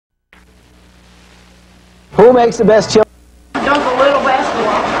Who makes the best chili? Dunk a little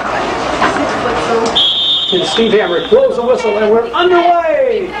basketball. 6 foot 2. And Steve Hammer blows the whistle and we're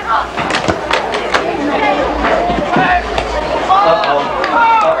underway! Uh-oh.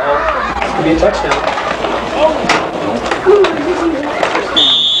 Could be a touchdown.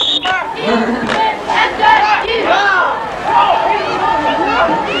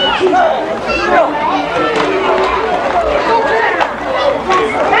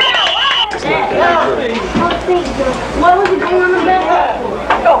 What was he doing on the bed?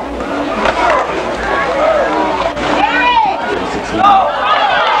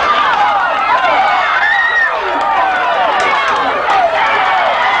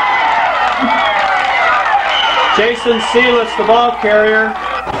 Jason Seelitz, the ball carrier.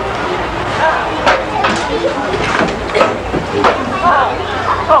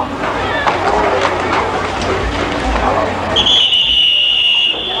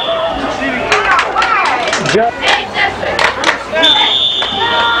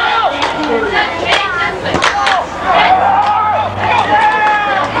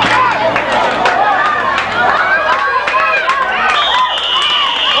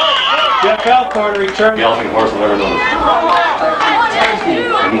 Jeff Alcorn returned. Galloping horse will never know.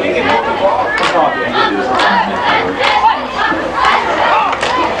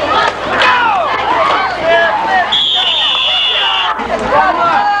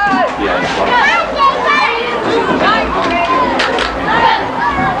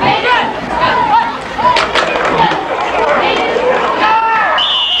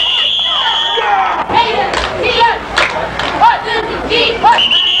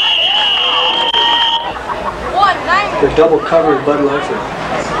 They're double covered Bud Light.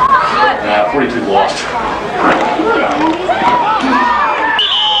 42 lost.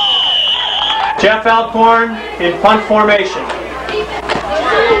 Jeff Alcorn in punt formation.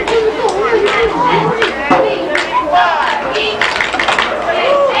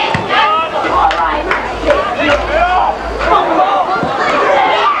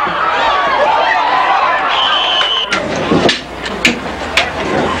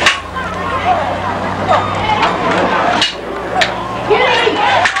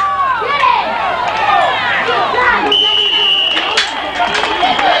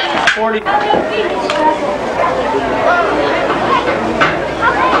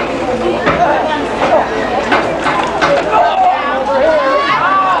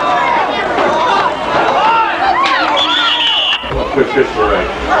 Good fish for right.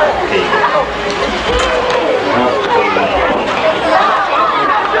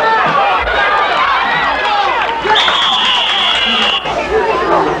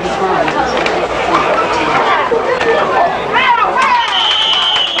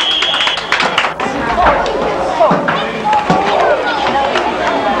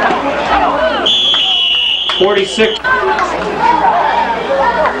 46.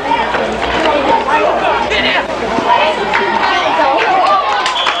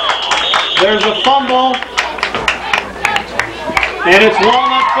 There's a fumble, and it's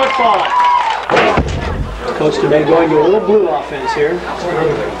Walnut football. Coach today going to a little blue offense here.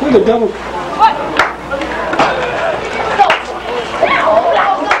 Look at double.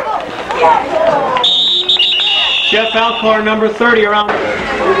 Jeff Alcorn, number 30, around.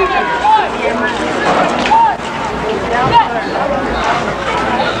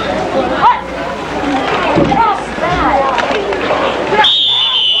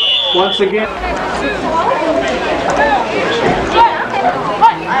 Once again.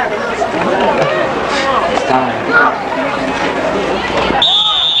 It's time.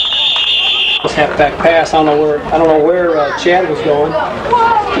 Halfback pass. I don't know where Chad was going.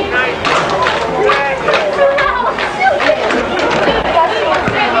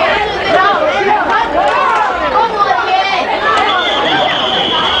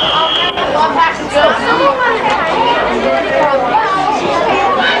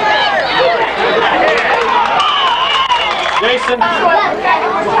 Jason.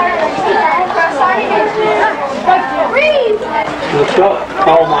 Let's go.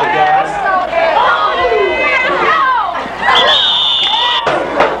 Oh my God.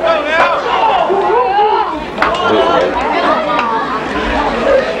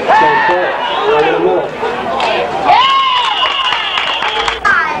 Right in the middle.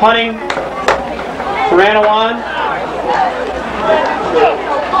 Punting. Ranawan.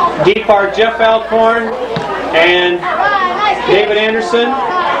 Deep are Jeff Alcorn and David Anderson.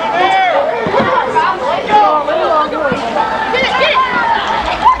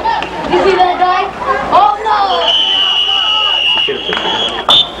 You see that guy? Oh no! You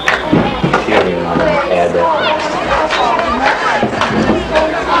don't even want to add that.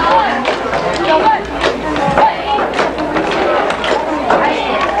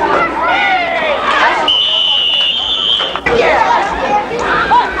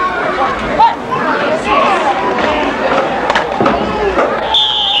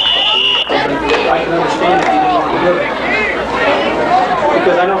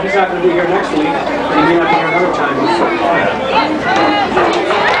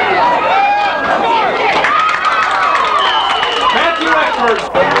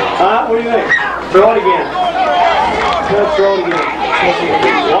 first. What do you think? Throw it again. Let's throw it again.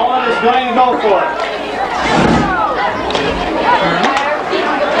 Walnut is going to go for it.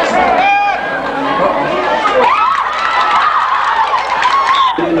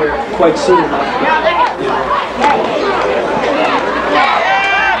 In there quite soon enough.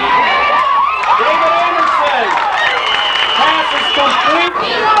 David Anderson. Pass is complete.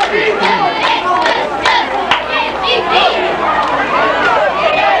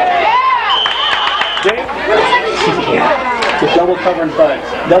 Dave? It's a double covering bud.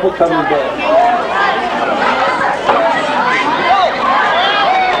 Double covering bud.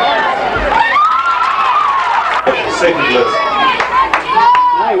 Safety blitz.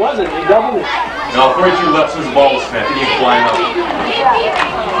 No, he wasn't. He doubled it. No, 42 left since the ball was snapped. He came flying up.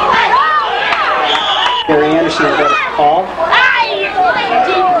 Gary Anderson has got a call.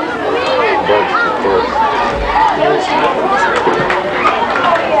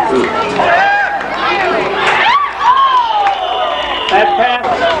 That pass.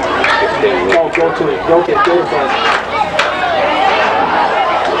 Oh, go to it. Go get it, bud.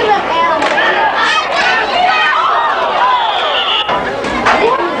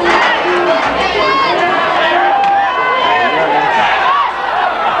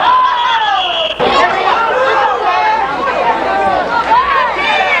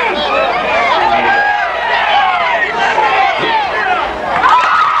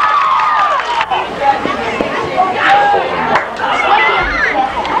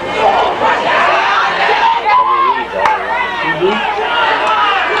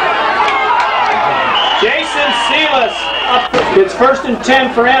 It's 1st and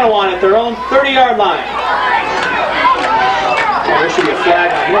 10 for Anawan at their own 30-yard line. Oh, there should be a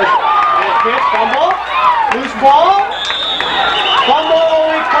flag on this. And a pitch, fumble, loose ball,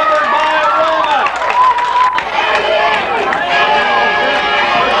 fumble recovered by Walnut.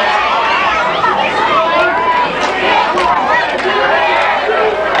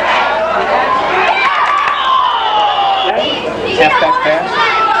 Halfback pass.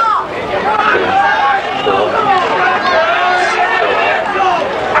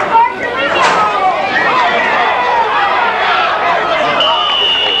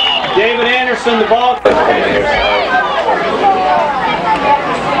 David Anderson, the ball.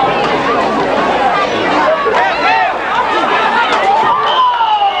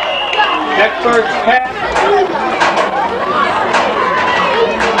 Beckford's pass.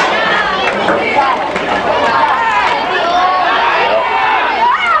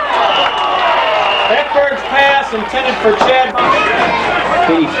 Beckford's pass intended for Chad.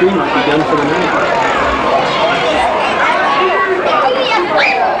 83 might be done for the night.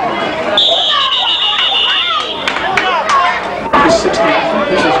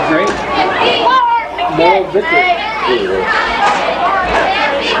 This is great. Moral victory.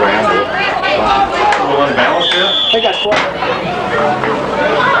 Scramble. A little unbalanced here. They got 12.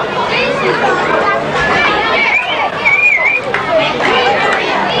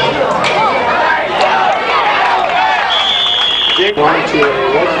 Jake wanted to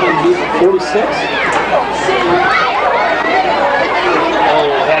deep at 46. Oh,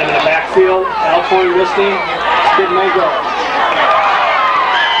 had him in the backfield. Alcorn listing. Kid may go.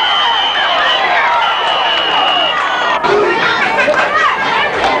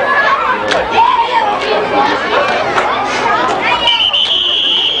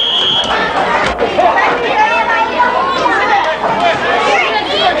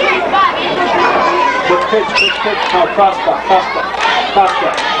 Quick pitch. Oh, prospect.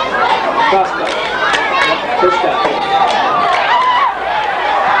 First down.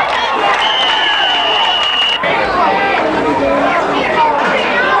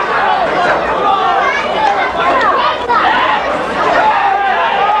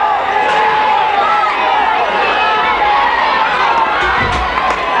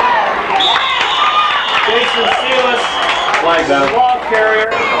 Jason Sealis, Flag down. ball carrier.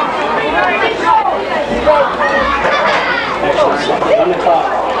 Excellent. On the clock.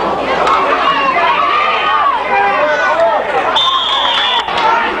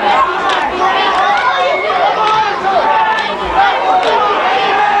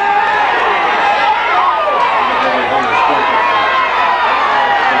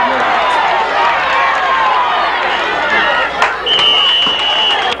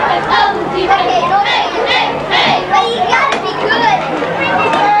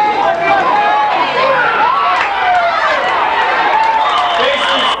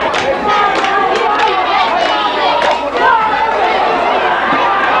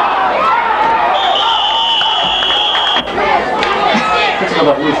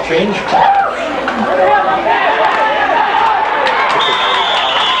 Loose change.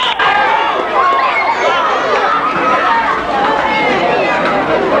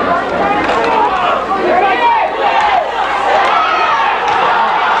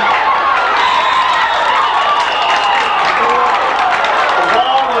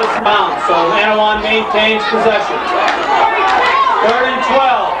 pounds. So Anawan maintains possession. 3rd and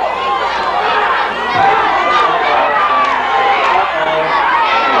 12.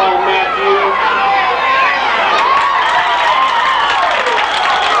 Oh, Matthew.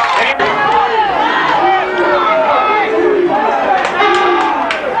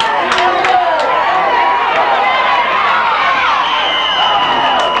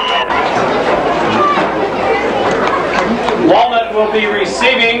 Walnut will be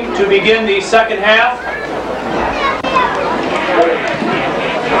receiving to begin the second half.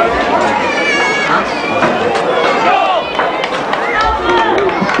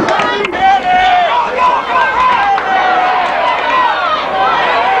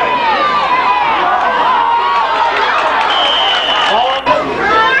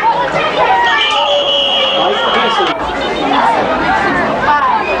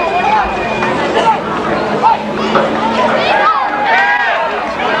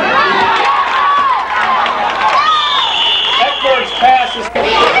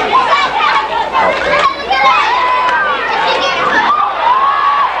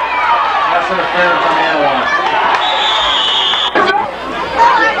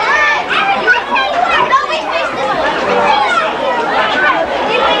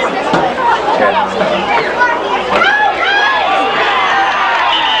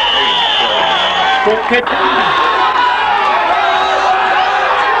 Pitch.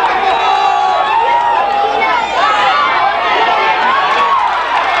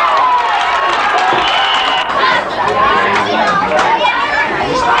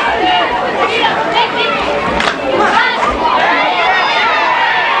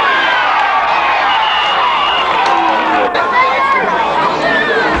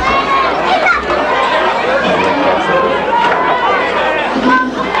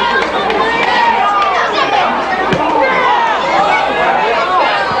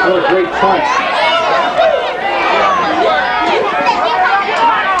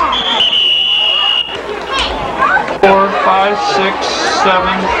 5, 6, 7.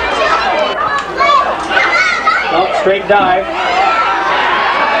 Oh, straight dive.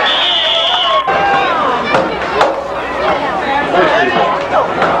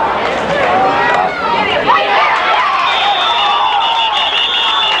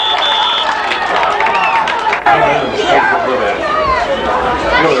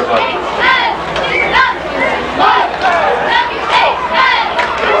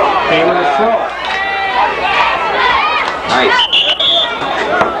 Hamer to throw it. Nice.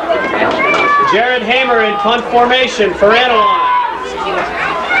 Jared Hamer in punt formation for Anawan.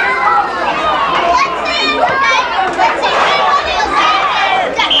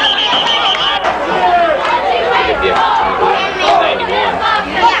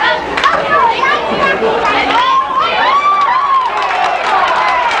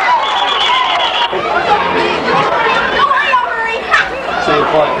 Same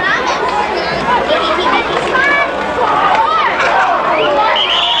play.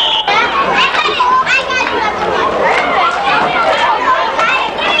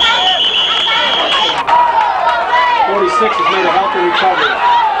 Has made a healthy recovery.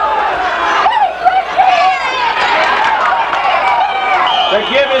 The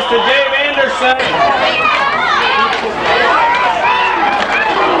give is to Dave Anderson.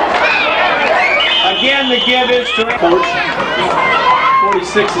 Again, the give is to coach.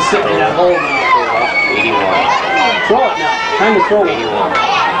 46 is sitting in that hole now. 81. Throw it now. Time to throw it.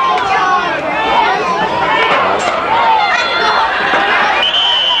 81.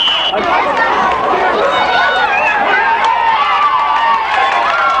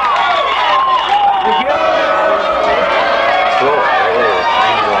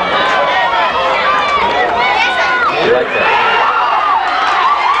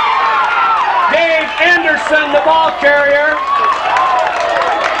 Anderson, the ball carrier.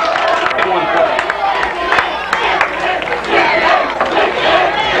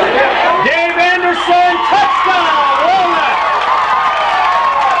 Dave Anderson, touchdown, Walnut.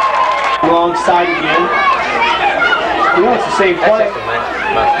 Wrong side again. You know it's the same play.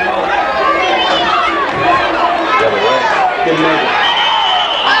 Didn't make it.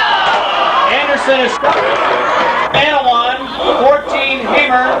 Anderson is Anawan, 14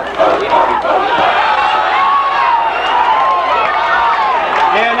 Hamer.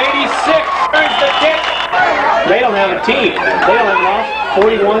 And 86 turns the kick. They don't have a team. They don't have an off.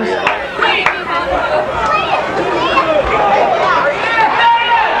 41.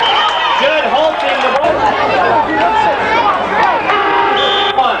 Good halting the ball.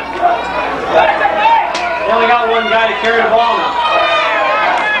 One. They only got one guy to carry the ball now.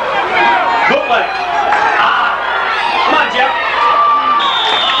 Bootleg. Come on, Jeff.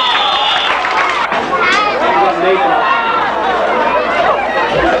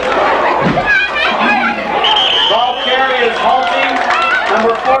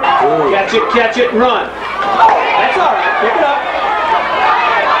 catch it and run. That's all right. Pick it up.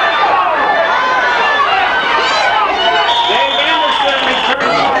 Dave Anderson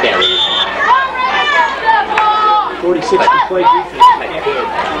returns. 46 complete defense.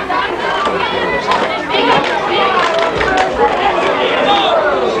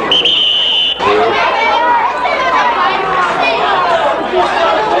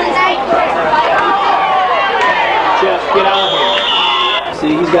 Jeff, get out here.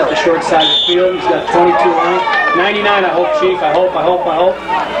 See, he's got the short side of the field. He's got 22 length. 99, I hope, Chief. I hope.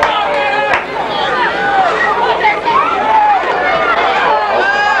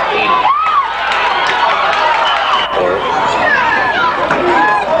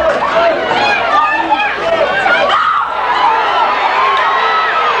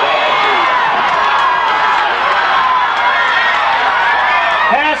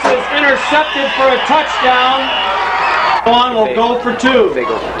 Pass is intercepted for a touchdown. On will go for 2. They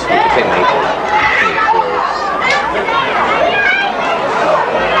go for 2. They make it.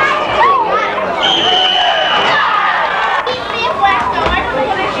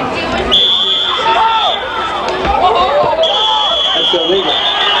 That's illegal.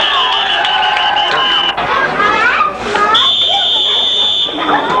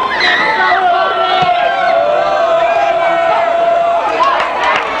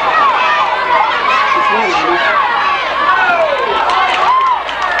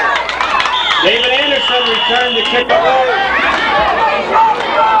 David Anderson returned the kick.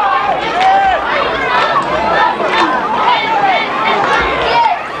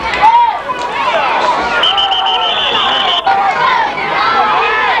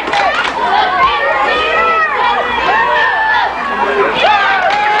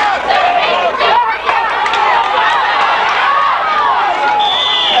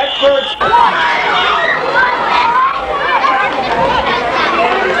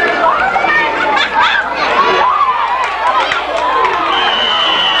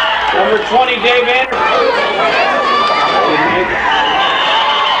 Number 20, Dave Anderson.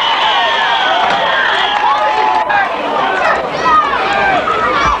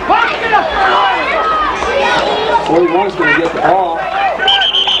 One's going to get the ball.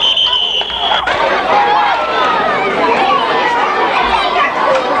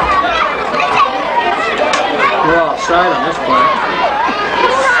 We're offside on this play.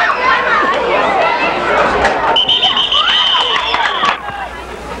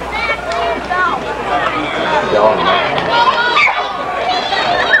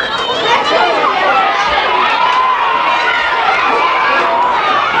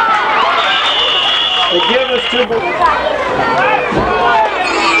 They give us 2 balls.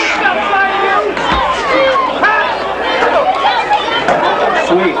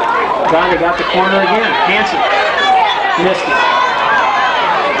 Sweet. Gonga got the corner again. Hanson missed it.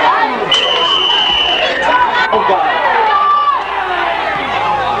 Oh, God.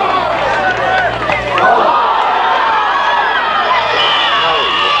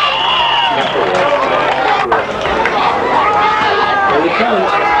 Here he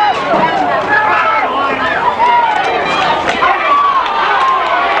comes.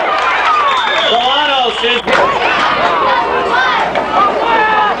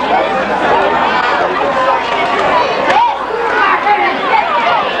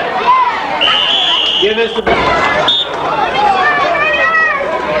 Give us the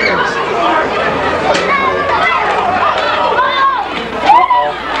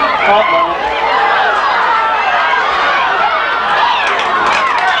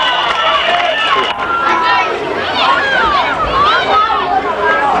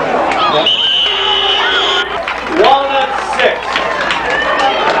Walnut 6.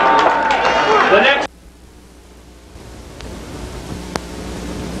 The next.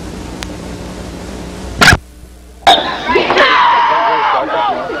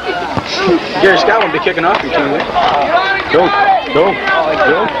 Gary Scott won't be kicking off your team. Go.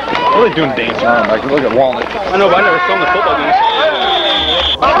 What are they doing dancing around? Like, look at Walnut. I know, but I never filmed the football games.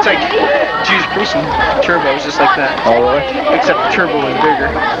 It's like Juice Priest and Turbo is just like that. Oh, really? Except the Turbo is bigger.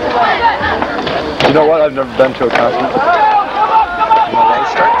 You know what? I've never been to a concert. They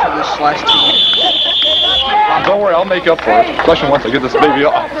start to this last team. Don't worry, I'll make up for it. Especially once I get this baby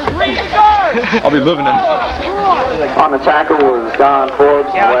off. I'll be living in. On the tackle was Don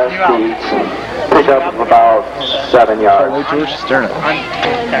Forbes, West Beats. Pick up of about 7 yards. Wait, George, staring at me.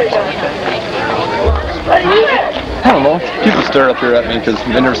 I don't know. People stare up here at me because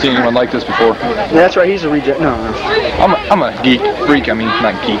they've never seen anyone like this before. That's right, he's a reject. No. I'm a geek freak. I mean,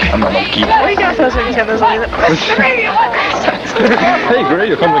 not geek. I'm not a geek. What do you got those antennas on? Hey, great.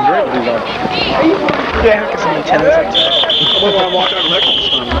 You're coming great with these on. Yeah, look at some antennas. I'm walking on record this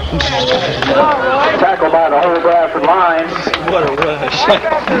time. Tackled by the whole Bradford line. What a rush.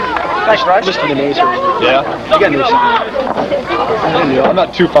 Nice rush. Just in the nose. Yeah. You got new sign. I'm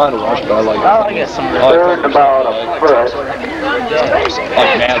not too fond of rush, but I like it. I get some Third and about a foot.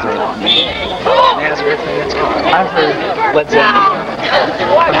 Like Nazareth. Nazareth. I've heard Led Zeppelin.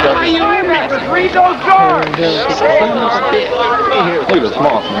 Read those doors! Look at this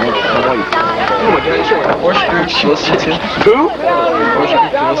moth, man. Oh my God, Horse group you listen to. Who? Horse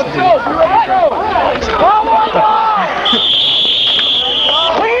group you listen to.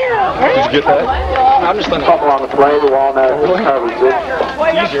 Did you get that? I'm just letting Couple on the play, the Walnut covers it.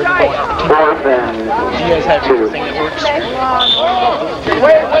 easier. Fourth and Do you guys have 2. anything that works?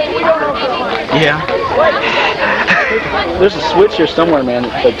 Yeah. There's a switch here somewhere, man,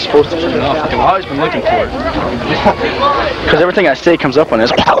 that's supposed to turn it off. I've always been looking for it. Because everything I say comes up on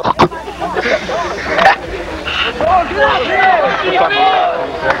this.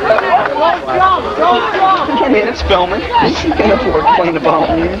 Man, it's filming. You can't afford playing the ball,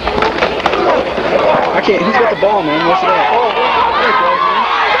 man. I can't. Who's got the ball, man? What's it at? Oh, there it goes,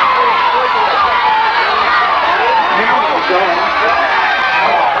 man.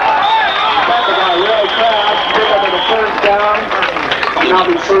 Really fast, pick up at the first down. Now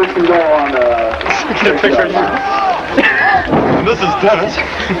be first and goal on the... Get a picture of you. This is Dennis.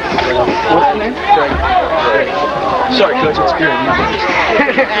 What's his name? Greg. Sorry, Coach, it's good.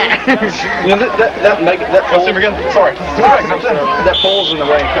 You know, that Let's see him again. Sorry. that pole's in the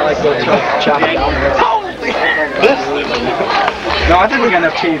way. I like to chop it down. No, I think we got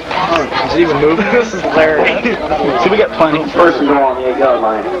enough teeth. Is it even moving? This is hilarious. See, we got plenty. First and goal on the 8-yard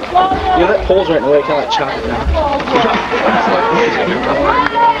line. You know, that pole's right in the way. Kind of like chop it down.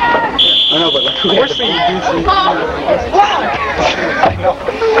 I know, but like, the worst thing you do see. I know.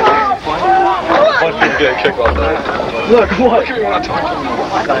 One thing get a kick off that. Look, what? What do you want to talk to me?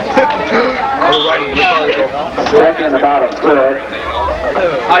 I was riding in the car. Second and about a foot. I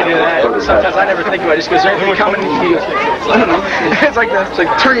do that. Sometimes I never think about it. Just because they're coming to you. I don't know. It's like that. It's like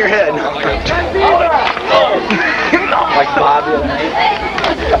turn your head. Like Bob the other night.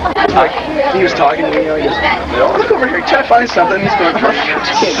 Like he was talking to me. He goes, look over here. Try to find something. He's going,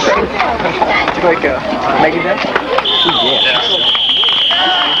 just can't say. Like Megadeth. Yeah.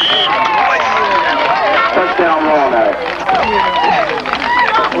 Touchdown Walnut.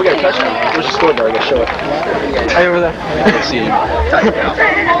 We got a touchdown. Where's the scoreboard? I gotta show it. Hey, over there. Let's see him.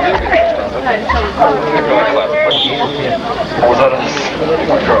 Was that us?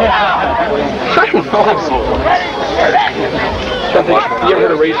 You ever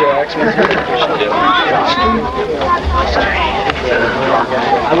heard of Razor X? I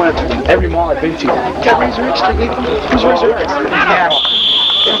went to every mall I've been to. Got Razor X? Who's Razor X? Yeah.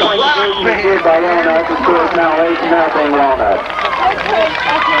 By Walnut, the score is now 8-0 Walnut.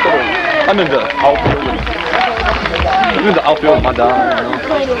 I'm in the outfield. I'm in the outfield with my dog.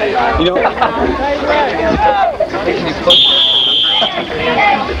 You know?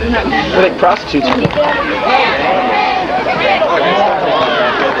 They're like prostitutes.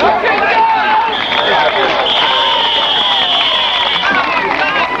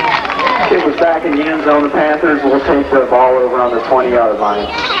 Kick was back in the end zone. The Panthers will take the ball over on the 20-yard line.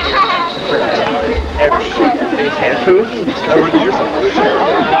 Who?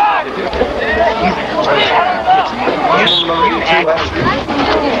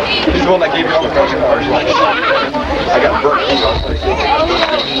 He's the one that gave me all the question marks. I got burnt.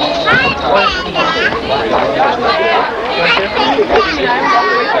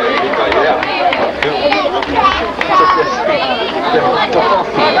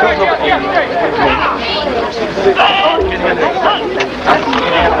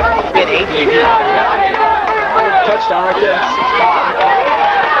 Touchdown right there.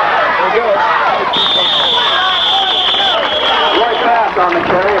 There we go. Right pass on the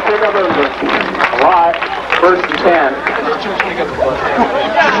carry. A pickup of a lot. First and 10.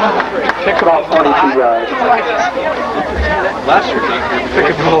 Kicks it off 22 yards. Last year,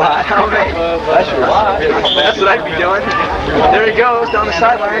 pick up a lot. Last year, a lot. That's what I'd be doing. There he goes down the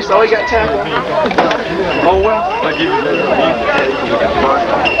sideline. So he got tackled. Oh well.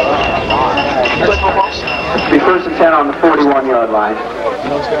 Be first and 10 on the 41-yard line.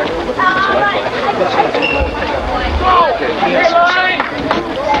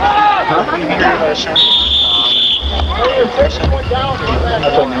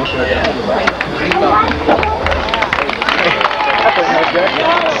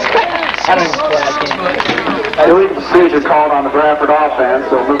 Illegal procedure called on the Bradford offense,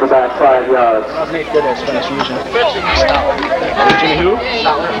 so move it back 5 yards. Nate good at Spanish fusion. Jimmy who?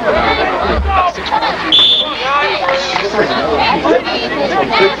 He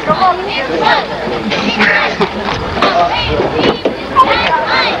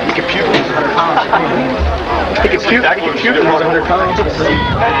computed 100 pounds. He computed 100 pounds. It's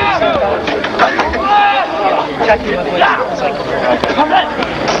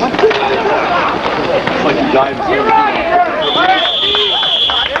like a giant.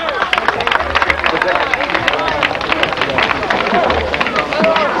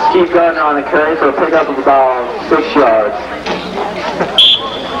 Steve Gardner on the carry for a pickup of about 6 yards.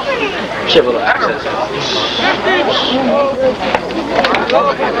 Should have a little access. I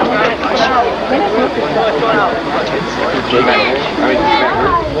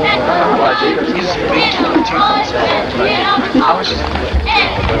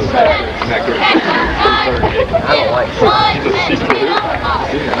don't like it.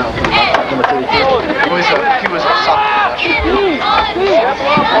 He was a soft.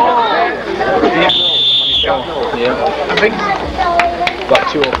 Yeah. I think about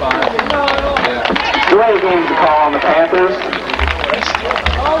 205. Yeah. Delay game to call on the Panthers.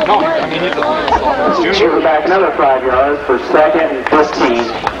 No, I mean, he's a Shoot it back another 5 yards for 2nd and 15.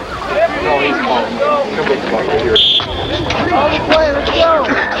 No, he's small. He'll go to right here.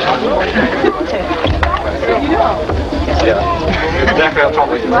 Yeah. Exactly how tall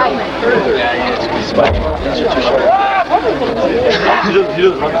he is. He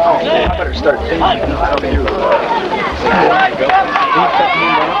doesn't run tall. I better start thinking. I don't think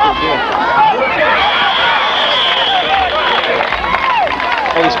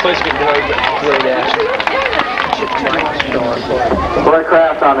all these places get delayed action.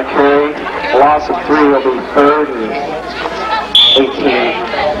 Boycraft on the carry. A loss of 3 will be 3rd and 18.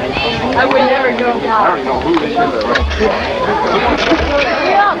 I would never go. I don't even know who this is.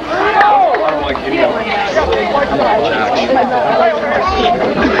 I don't like any of them.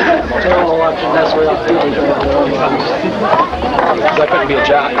 I couldn't be a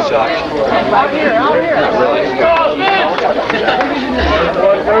jock, so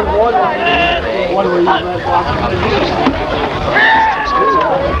not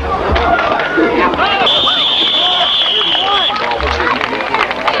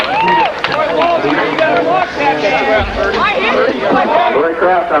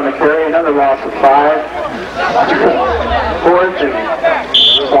Boycraft on the carry. Another loss of 5. 4th and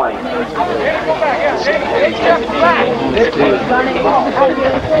 20.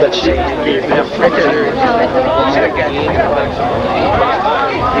 But she gave him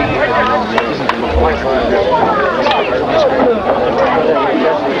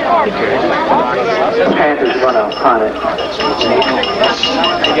Panthers run out on it.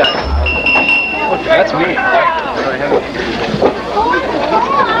 That's me.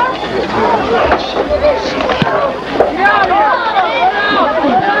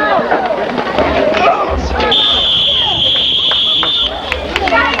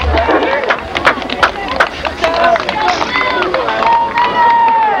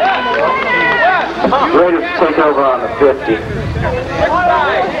 Raiders take over on the 50.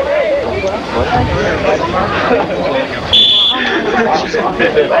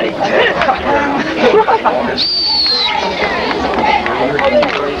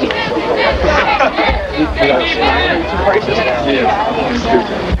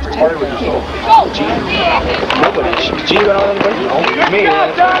 G went on anybody? Me.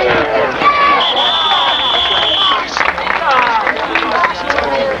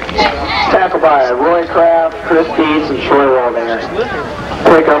 Tackled by Roy Kraft, Chris Dietz, and Troy Waldinger.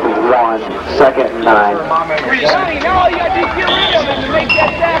 Pickup of 1, 2nd and 9. Now all you got to do is get rid of him to make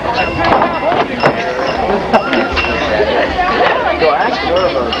that Go ask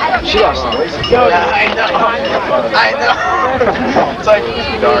her. She lost some weight. I know. It's like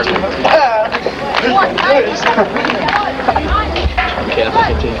dark. Okay, I'll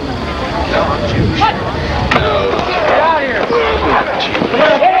continue. No, I'm Jewish. No. Get out of here.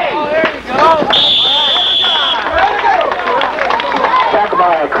 Hey, there you go. Tackled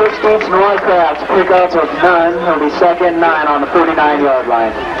by Chris Dietz and Roy Kraft. Pickup of none. He'll be 2nd and 9 on the 49-yard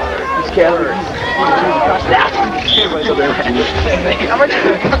line. These calories.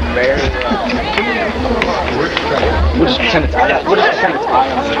 We'll just pretend it's tie. We'll just pretend it's tie.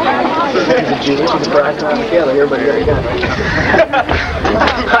 The Jewish is bragging on the gallery. Everybody already got it.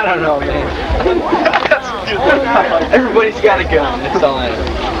 I don't know, man. Everybody's got a gun. That's all I know.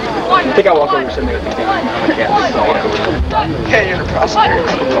 I think I'll walk over to somebody with a gun. I'll walk over. Yeah, you're the prosecutor.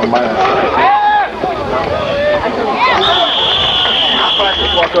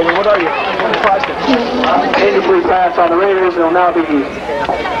 Walk over. What are you? Incomplete pass on the Raiders. It'll now be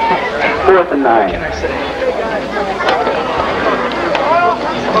 4th and 9.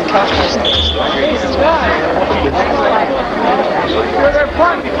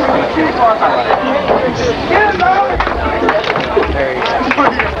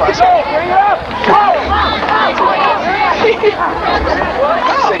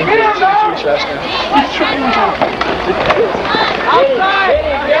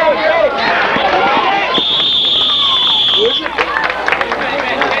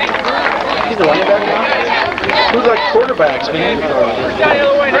 He's the running back now? Who's like quarterbacks, man?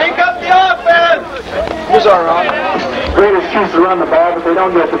 Break up the offense! Who's our Raiders choose to run the ball, but they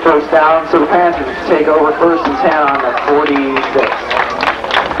don't get the first down, so the Panthers take over 1st and 10 on the 46.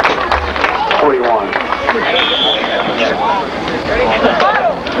 41.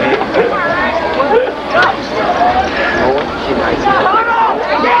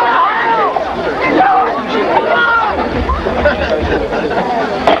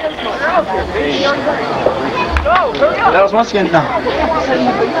 That was once again, no.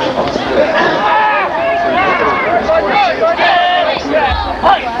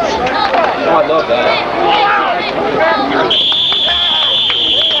 Oh, I love that.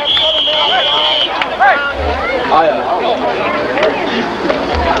 Oh, yeah.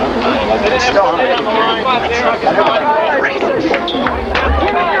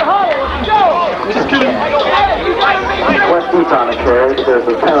 West Beats on the carry. There's a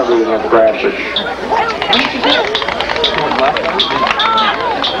penalty against Bradford.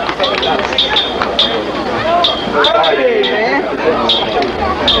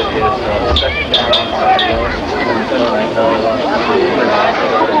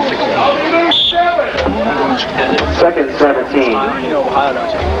 Second 17.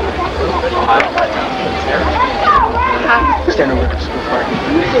 Stand over.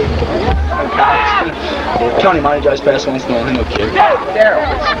 Tony Monty drives past once in a while, he'll kick.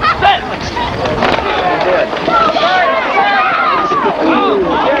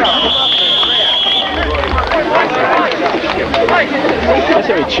 Let's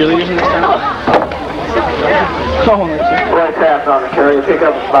have any cheerleaders in this town. Right pass on the carry. Pick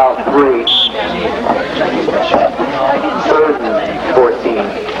up about 3. 3rd and 14.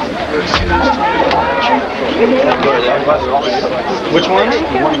 Which one?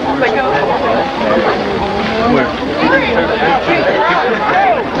 Where?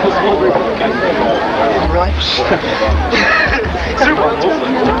 Right.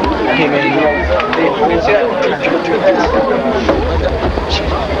 Hey man,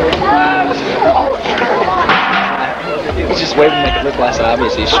 he's just waving to make it look less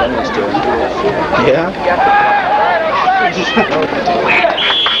obvious he's showing us to him. Yeah?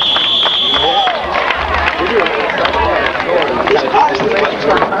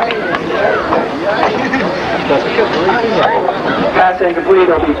 Pass incomplete.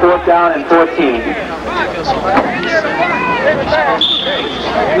 It'll be 4th down and 14.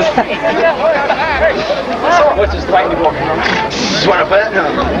 What's this threatening to walk around? Just want to bet? No.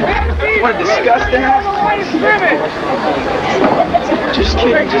 Want to discuss that? Just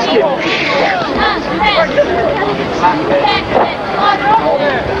kidding, just kidding.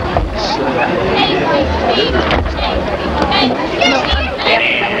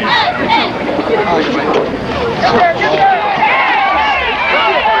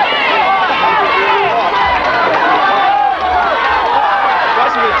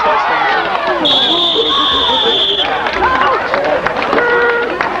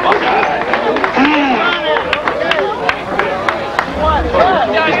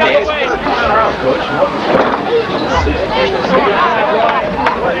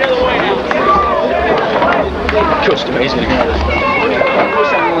 Coach amazing to get this stuff.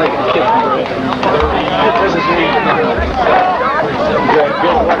 Like a kid.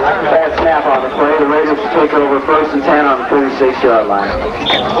 Bad snap on the play. The Raiders will take over 1st and 10 on the 36-yard line.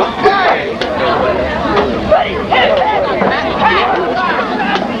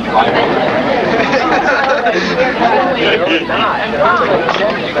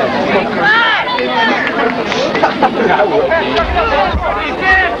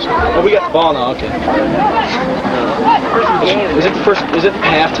 Oh, we got the ball now, okay. Is it the first, is it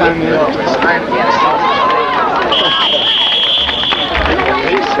halftime?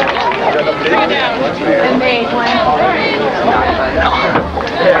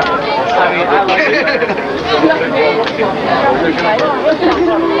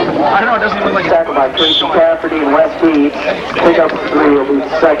 I know it doesn't even look like Tackled by Tracy Cafferty and West Heat. Pick up 3 will be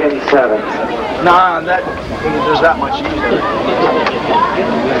 2nd and 7. Nah, that there's that much easier.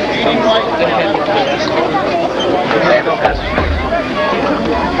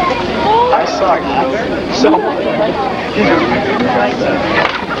 I suck. So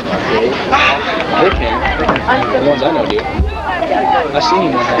they can. The ones I know do. I seen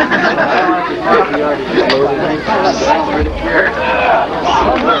him one day.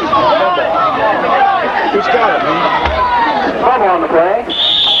 Who's got it, man? Bubble on the play.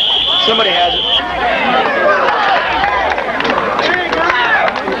 Somebody has it.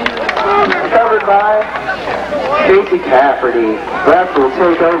 Covered by Casey Cafferty. Refs will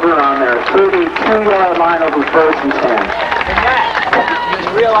take over on their 32-yard line over 1st and 10.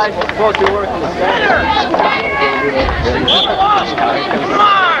 You realize it's supposed to work in the center.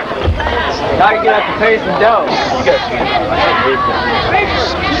 Now you get up to pace and dough.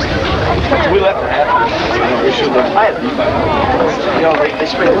 We left it half. We should have. You know, they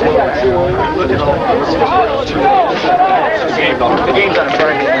spring the game's on a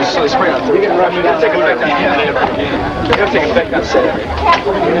Friday, so they spring on Thursday. It'll take effect on It'll take effect on Saturday.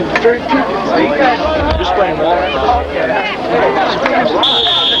 Just playing Walnut.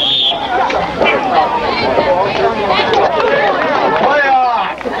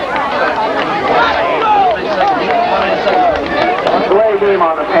 Delay game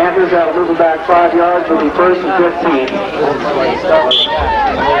on the Panthers. That'll move it back 5 yards. It'll be 1st and 15.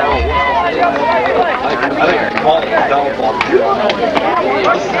 I think Walnut downfall.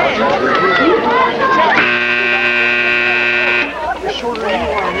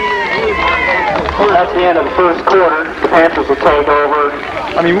 That's the end of the first quarter. The Panthers will take over.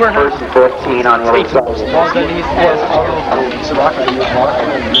 I mean, we're 1st and 15 on the other side.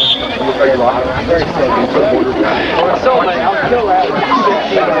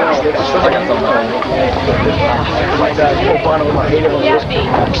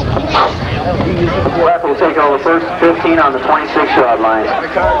 Ref will take over 1st and 15 on the 26-yard line.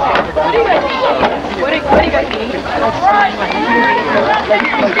 What do you guys need? You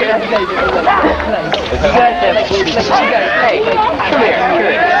guys have food. You guys, hey, come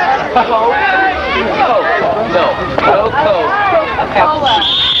here. Coke? No. No Coke. Cola.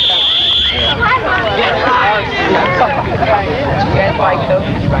 You guys buy Coke?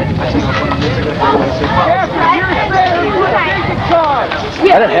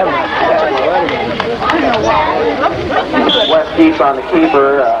 I didn't have one. West Keeps on the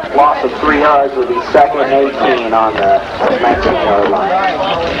keeper. Loss of 3 yards will be 2nd and 18 on the 19-yard line.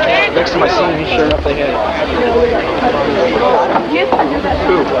 Next time I seen him, sure enough they had it.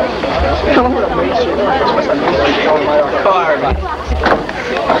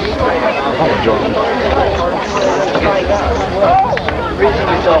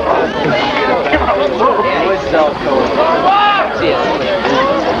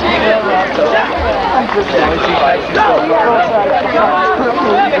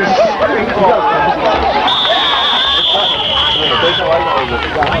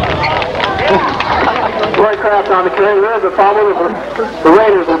 Roy Kraft on the carrier. The fumble. The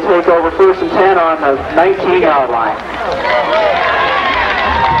Raiders will take over 1st and 10 on the 19-yard line.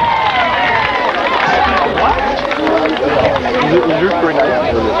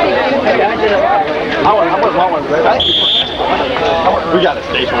 We got a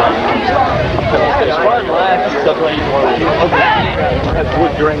station right now. That's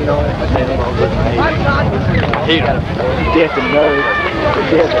wood grain on it. Hate him. Death and nerve.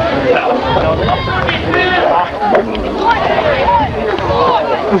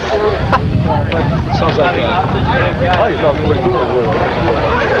 Sounds like Which one are you talking about?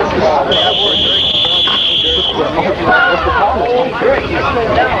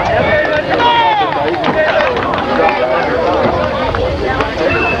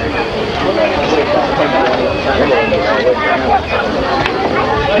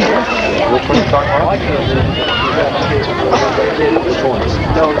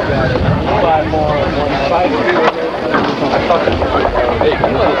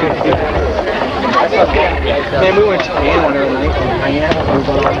 man, we went to Japan one other night.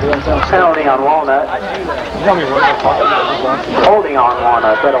 Penalty on Walnut. Holding on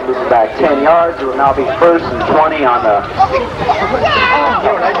Walnut. That'll move it back 10 yards. It will now be 1st and 20 on the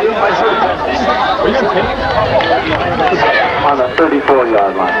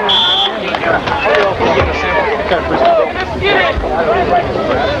 34-yard line.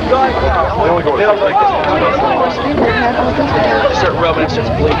 Start rubbing it, starts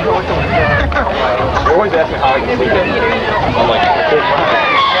bleeding. They're always asking how I can sleep. I'm like,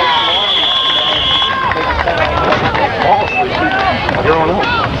 fall asleep. I don't know.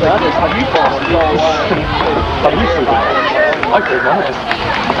 How do you fall asleep? How do you sleep? I could not.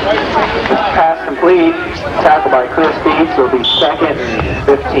 Pass complete. Tackled by Chris Beats. It'll be 2nd and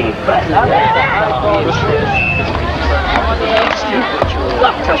 15.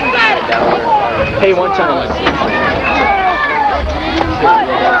 Hey, one time.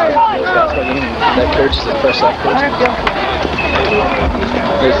 That coach is the first left coach.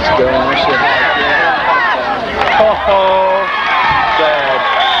 This is going on shit. Oh, sad.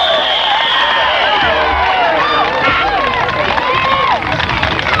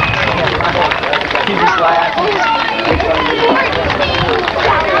 He just laughing.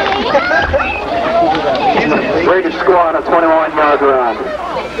 Greatest score on a 21-yard run.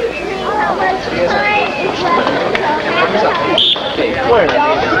 Where?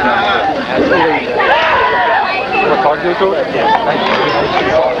 What, talk to the coach?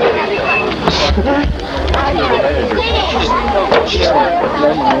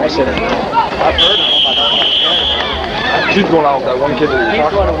 She's going out with that one kid that He's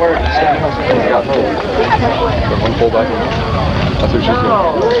going to work. He's got no. One fullback. That's who she's doing.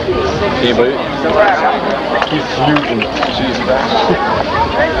 Anybody? He's huge and she's fast.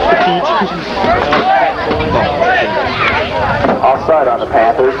 Offside on the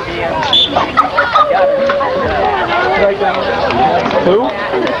Panthers. Who?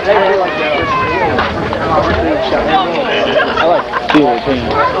 I like the old team.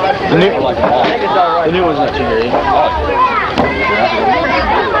 The new one like a lot. The new one's not too great.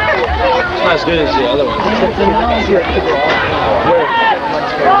 It's not as good as the other one.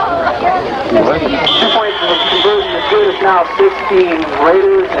 2 points in the conversion. The score is now 16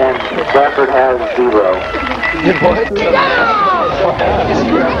 Raiders, and Bradford has 0.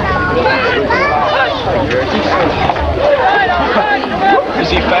 Is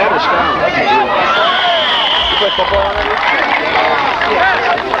he fat or strong? You play football on it?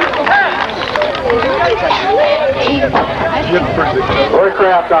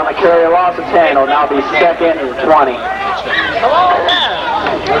 Aircraft on the carry, a loss of 10. Will now be second and 20.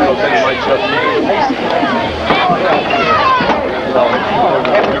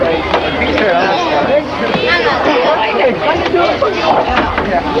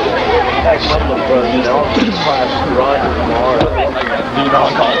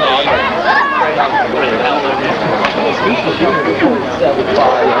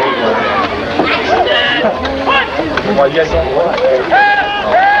 Why you guys don't work?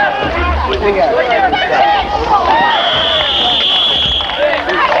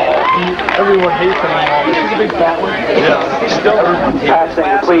 Everyone hates him now. He's a big fat one. Yeah. Still Passing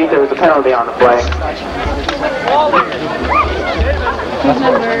complete. There was a penalty on the play. We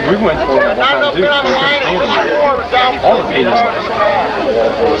went for it one time too. All the pages.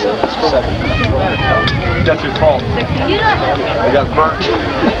 That's your fault. I got burnt.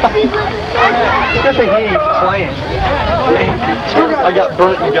 Good thing he ain't playing. I got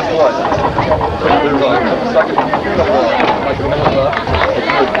burnt, and guess what? There was like a second, like a minute left.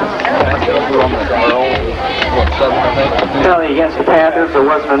 We were on our own, what, 7, I think? Penalty against the Panthers. There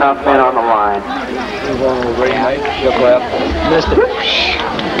wasn't enough men on the line. Just left. Missed it.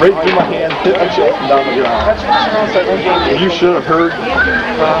 Right through my hand, hit my chest and down the ground. You should have heard.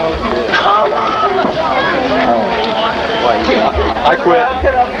 I quit.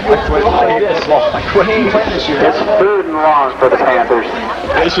 I quit. It's 3rd and long for the Panthers.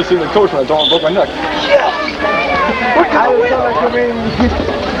 They should see the coach when I told him I broke my neck.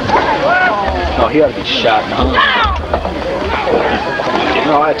 Oh, he ought to be shot and hung.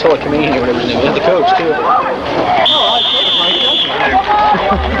 No, I told him or whatever his name is. The coach, too.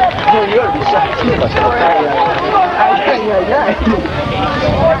 You ought to be shot, too.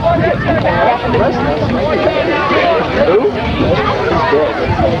 Who?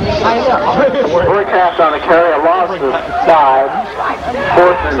 Aircraft on the carry, a loss of 5.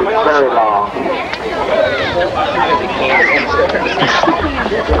 4th and very long.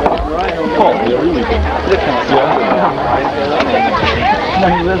 Oh, yeah, really good. No,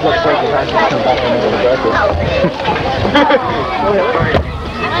 he lives upstairs and has to come back and over the breakfast.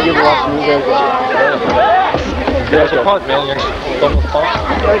 Yeah, it's a punt, man. You're done with punt?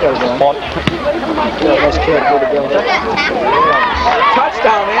 Punt. Nice kick for the building.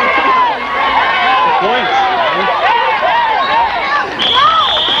 Touchdown, man. Points.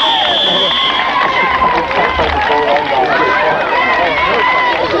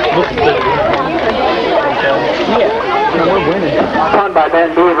 We're winning. Punt by Ben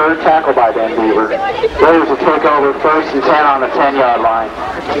Beaver, tackle by Ben Beaver. Raiders will take over 1st and 10 on the 10-yard line.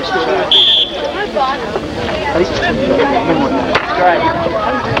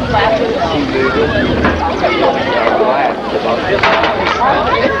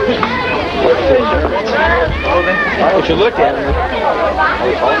 What you look at him.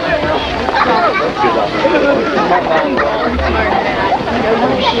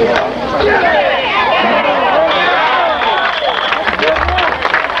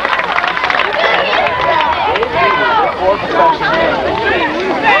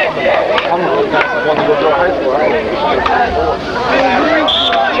 I'm the one to go to high school, right?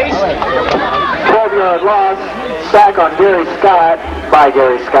 Gary Scott, by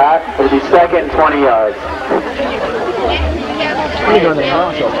Gary Scott. It'll be second and 20 yards. When you go in the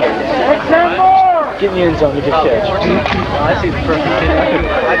house, okay. Get in the end zone, you can catch. I see the perfect hit.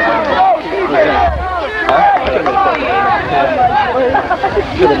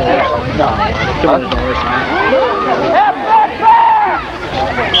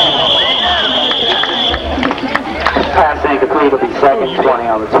 Pass incomplete will be second, 20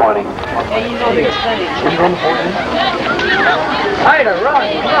 on the 20. I had a run.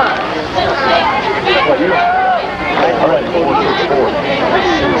 How do you know?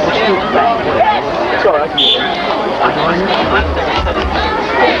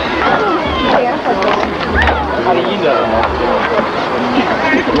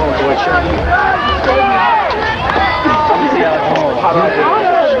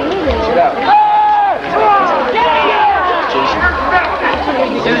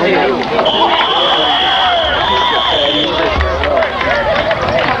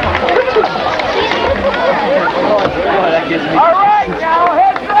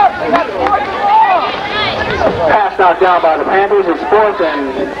 Pass knocked down by the Panthers. It's 4th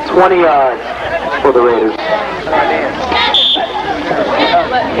and 20 yards for the Raiders.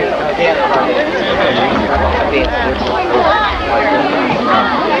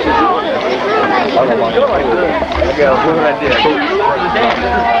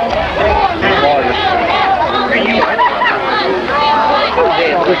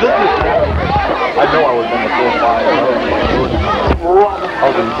 I know I was in the 4-5. I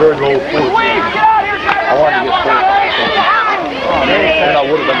was in very low 4. I wanted to get 4. And I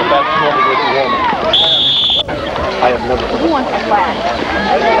would have been the best woman with the woman. I have never. Who wants a flag?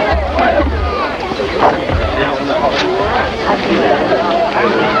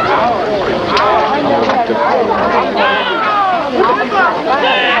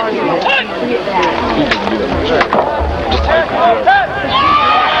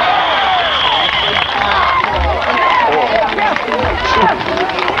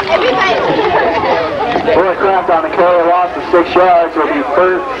 Craft on the carry, loss of 6 yards, will be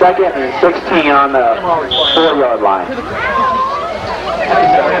first, second, and 16 on the 4-yard line.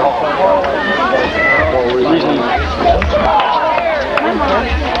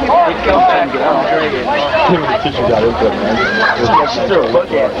 Teacher got into it, man.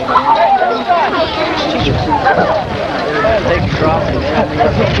 Take a drop.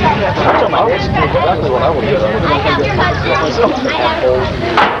 Exactly what I would do.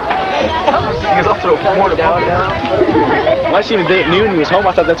 Because I'll throw more to down. When I seen him today at noon, he was home.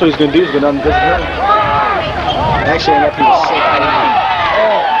 I thought that's what he was going to do. He was going to visit him. Actually, I ended up he was sick.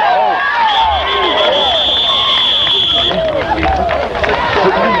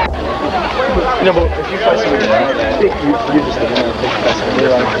 You know, but if you fight somebody like that, you just take the best of it.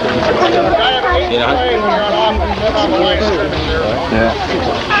 You know? Yeah.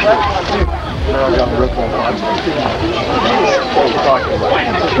 I got ripped on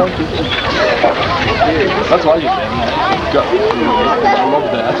that's why you did. I love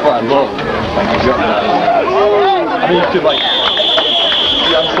that. That's why I love it. I mean, you could like.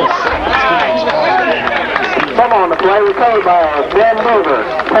 Yeah, I'm so sick. Come on, the play recovered by Ben Mover.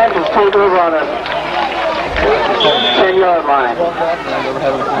 Panthers take over on the 10-yard line.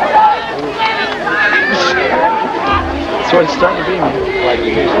 That's what it's starting to be, man.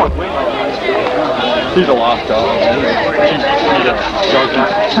 He's a lost dog. He's a junkie.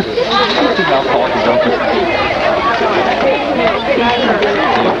 He's an alcoholic junkie.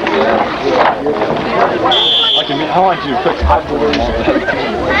 I want you to put hot water on that.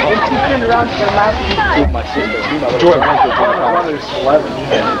 My sister. Joy went to my brother's 11.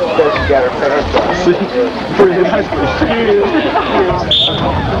 She got her parents. See? Pretty nice.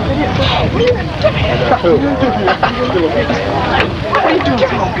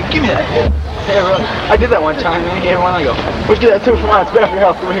 Give me that. I did that one time, man. I gave one. I go, let's get that 2 for mine. It's better for your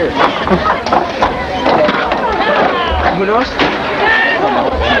health. Come here. Who knows?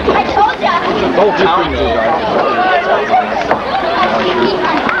 The whole town is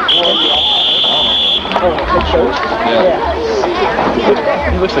yeah.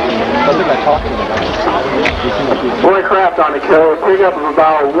 He looks like I think I talked to him about it. Boy Craft on the carry. Pick up of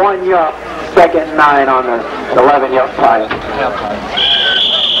about 1 yard. Second and 9 on the 11-yard line.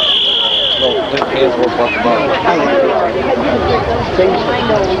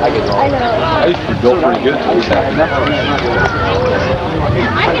 I used to be built pretty good until this happened.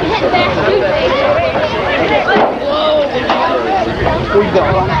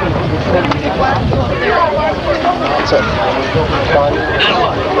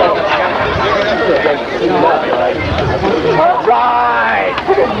 Right!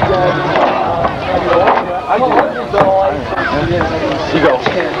 You go.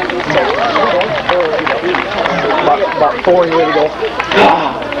 About 4 years ago.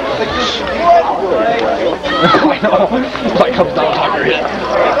 I know. Like comes down on top of your head.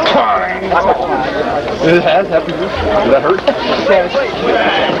 It has happened. Did that hurt? Yeah.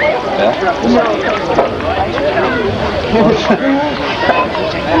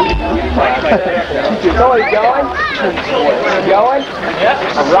 So he's going? Going?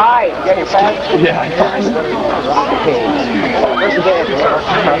 All right. You got your pass? Yeah,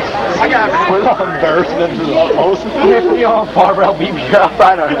 I got embarrassment to the utmost. You know, Barbara beat me up. I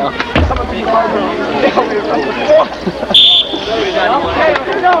don't know.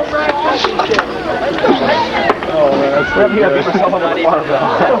 Oh man, that's so good.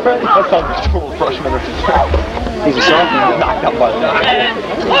 That's how cool freshman. He's a sophomore. Knocked out by the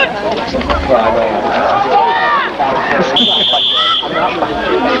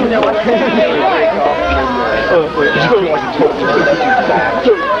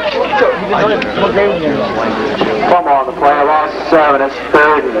Fumble on the play, lost 7, it's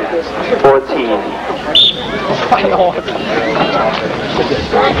 3rd and 14. I know.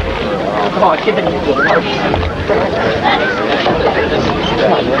 Come on, keep it in.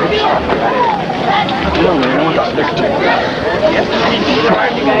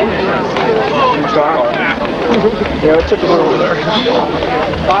 Yeah, it took a little over there.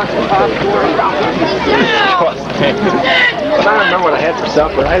 Box of popcorn. I don't remember what I had for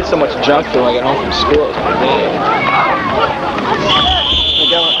supper. I had so much junk till I got home from school.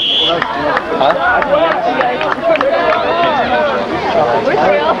 Huh?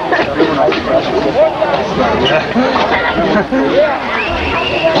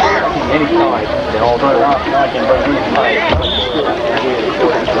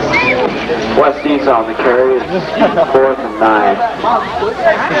 Westies on the carry, 4th and 9.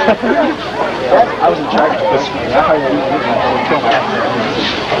 I was in charge of this one.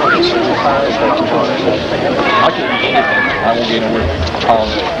 I can eat anything. I won't get anywhere.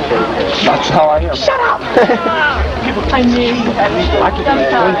 That's how I am. Shut up! I knew you had me. I can eat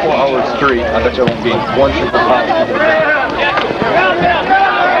 24 hours straight. I bet you I won't gain 1 single pound.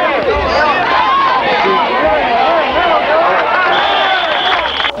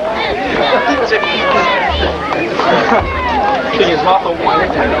 Thing is, mouth open.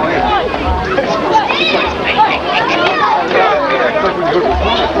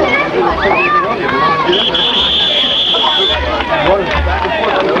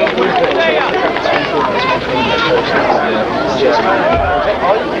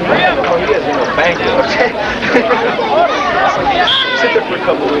 Sit there for a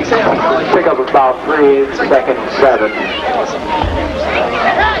couple of weeks. Pick up about 3, 2nd and 7.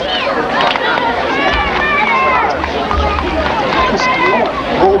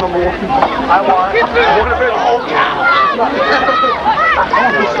 Rule number 1. I want. We're gonna bring the whole cow.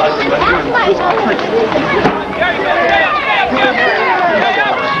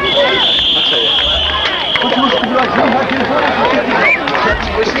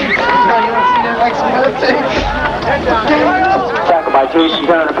 Tackle by Jason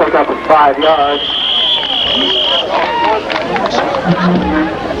Turner, pick up at 5 yards.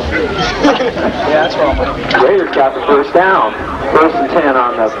 Yeah, that's wrong. Raiders got the first down. 1st and 10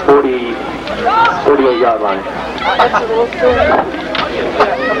 on the 48-yard line.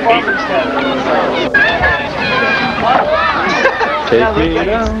 Take me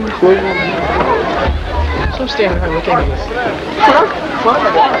down. So I'm standing there looking at this.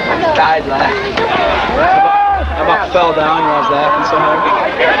 Died laughing. I about fell down when I was laughing so hard.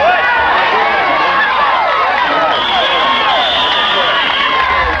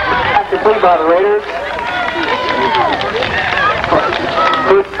 Complete by the Raiders.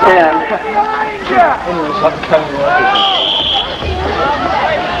 1st 10.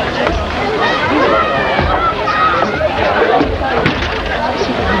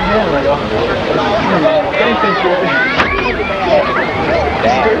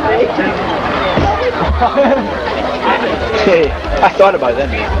 Hey, I thought about it then.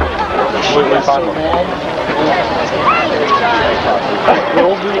 What are you talking about?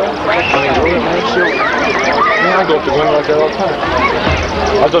 I go up to women like that all the time.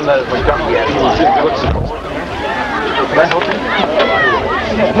 I've done that at McDonald's. Can I help you?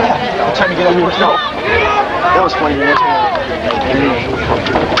 Yeah. What time you get over here? No. That was funny.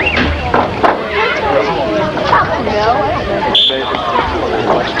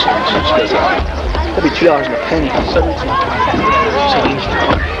 That'd be $2 and a penny.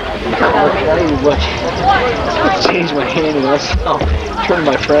 Change my hand and I'll turn to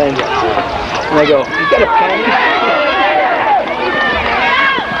my friend and I go, you got a penny?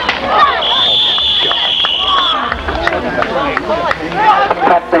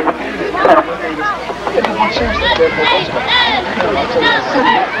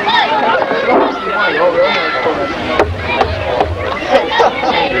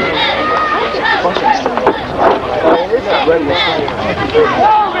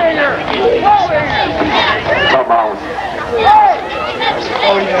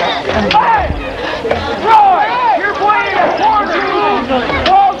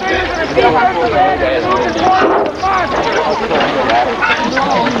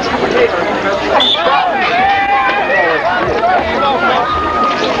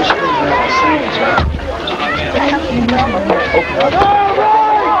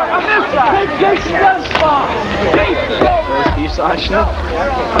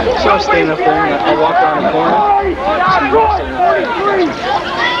 So I was staying up there and I walked around the corner.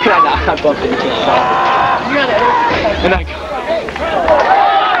 I bumped into him. And I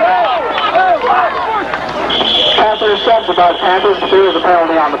Panthers sets about Panthers. 2 is a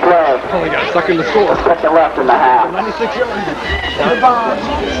penalty on the play. Only got stuck in the score. Second left in the half. 96 yards.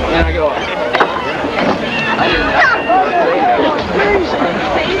 and I go.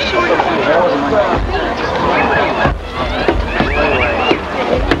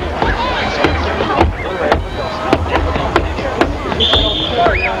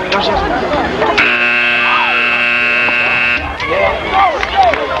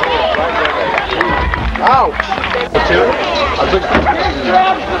 Ouch! I took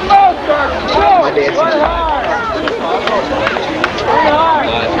My dancing.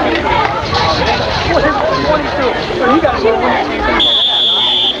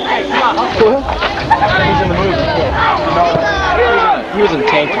 He's in the movie. He was in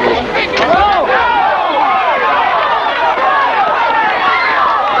Tank Division.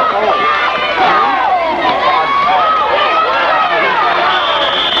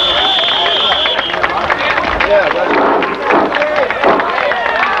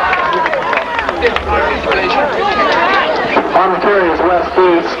 On the carry is West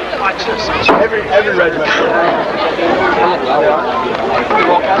East. every regiment.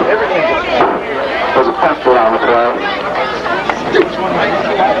 There's a pencil on the play.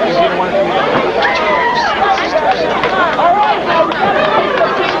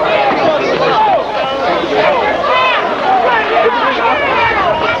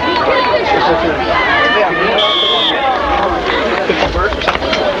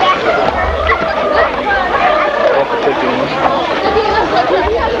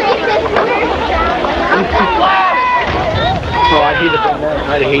 Oh, I'd hate it done that.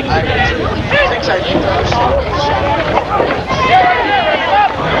 I'd hate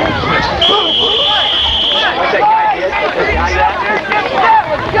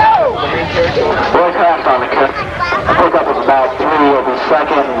Broadcast on the kick. Pickup is about 3, it'll be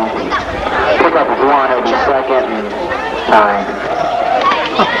second. Pickup is 1, it'll be second and 9.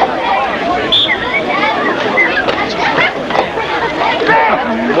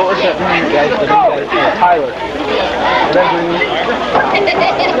 What was that new guy? The new guy, Tyler.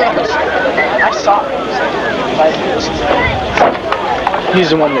 I saw him. He's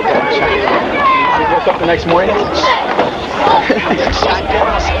the one that got shot. He woke up the next morning.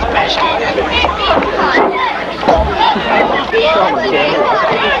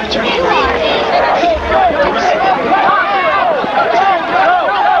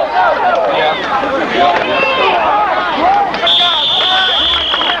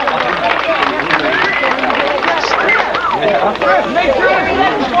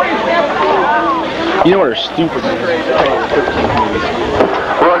 You know what are stupid?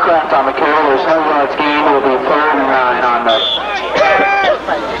 Warcraft on the carry. There's no yards gained. It will be 3rd and 9 on the.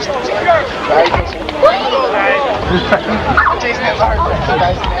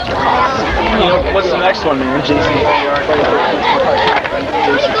 You know, what's the next one, man?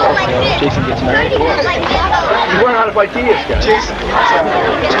 Jason gets married. You learn how to fight DS, guys.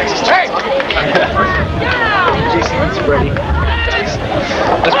 Jason gets ready.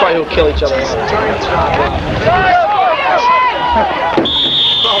 That's probably who'll kill each other.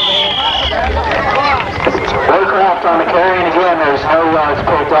 Warcraft on the carry, and again, there's no yards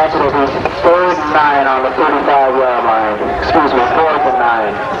picked up. It'll be 3rd and 9 on the 35-yard line. Excuse me, 4th and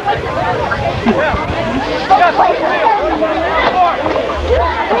 9.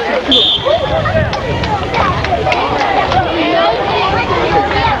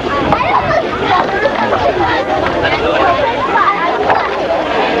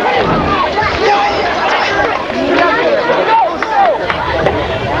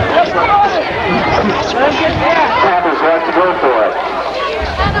 Panthers have to go for it.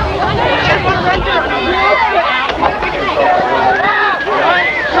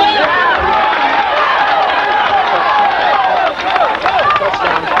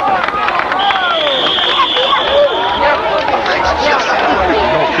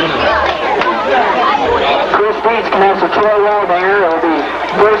 goal there. It'll be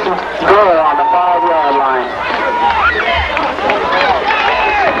first and goal on the 5-yard line.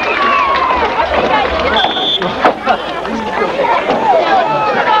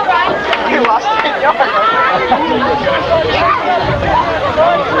 You lost 10 yards.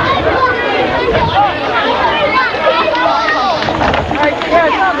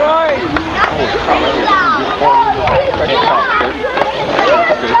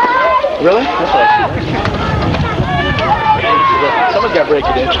 Really? That's what I see. Someone's got to break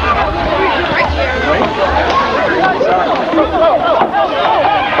it in.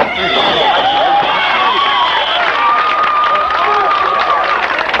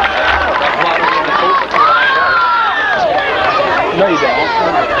 No, you don't.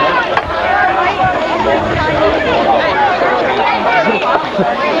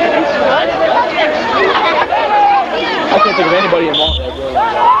 I can't think of anybody in Walnut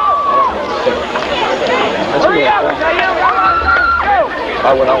that really that's really fun.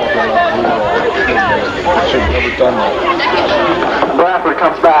 I went out with them. Should have never done that. Bradford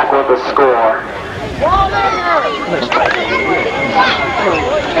comes back with the score.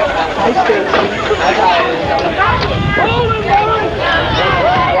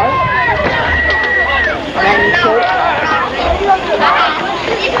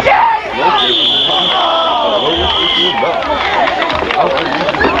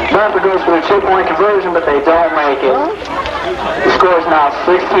 Bradford goes for a 2-point conversion, but they don't make it. The score is now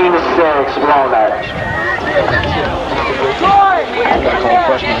 16-6, Walnut.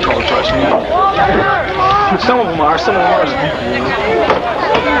 Some of them are, some of them aren't.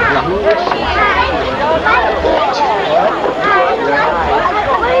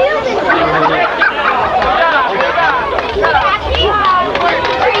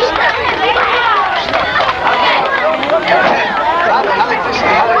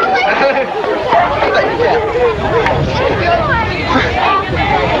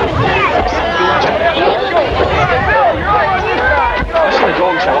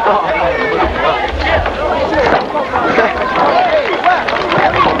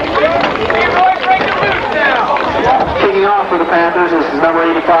 Kicking off for the Panthers, this is number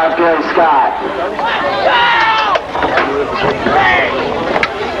 85, Gary Scott.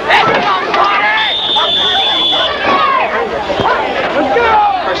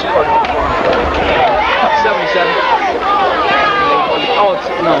 Oh, it's,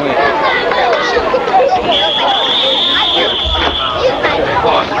 no, wait.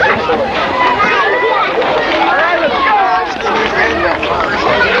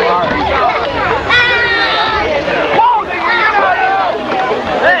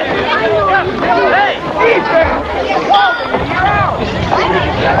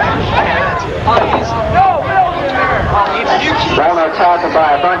 Walnut tackled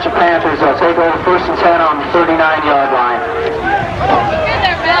by a bunch of Panthers. They'll take over first and 10 on the 39-yard line.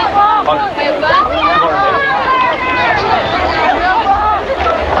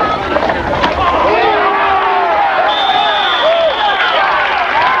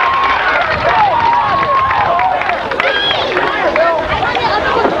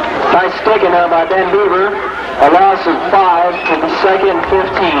 Nice sticking there by Ben Beaver. A loss of 5 to the second and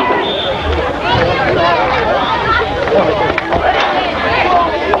 15.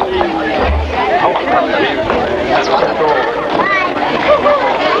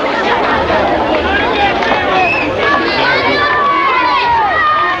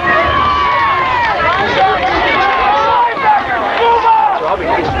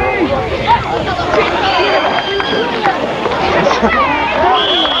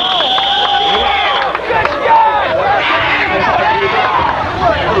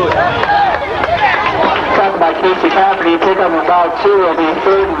 By Casey Cafferty, pick up about 2, it'll be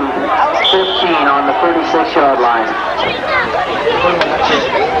 3rd and 15 on the 36-yard line.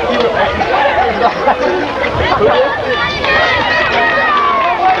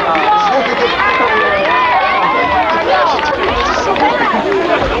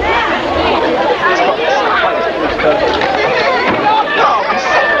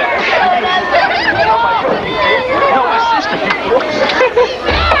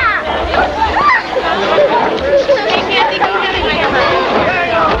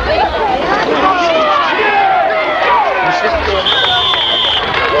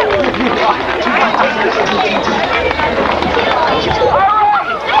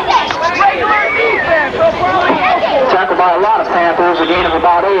 Tackled by a lot of Panthers, a gain of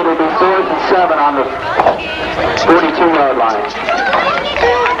about 8. It'll be 4th and 7 on the 42-yard line.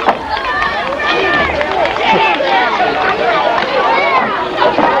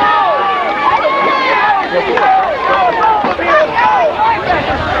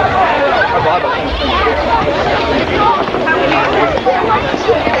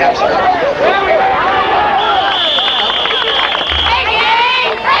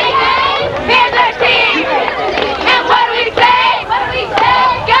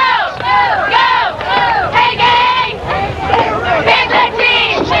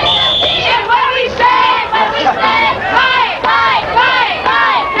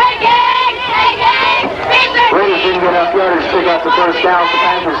 the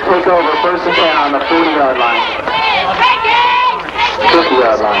Panthers take over 1st and 10 on the 40-yard line.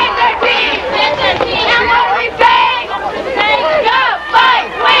 50-yard line.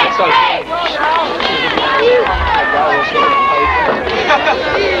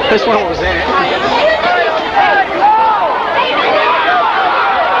 This one was in it.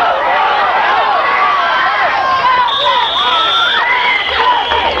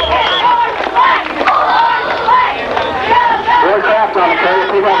 Craft on the carry.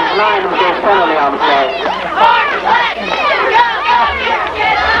 2009 with their penalty on the play.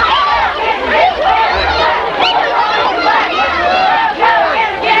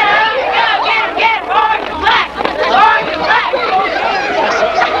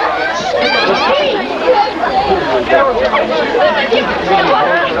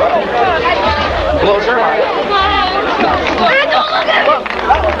 Blows her mind.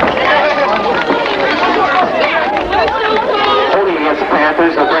 Holding against the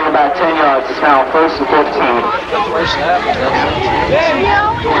Panthers, they'll bring about 10 yards. It's now 1st and 15.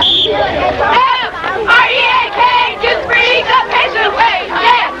 R-E-A-K, just bring the pace away,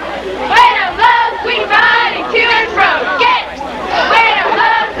 yeah. When I love, swing your body to and fro, yeah. When I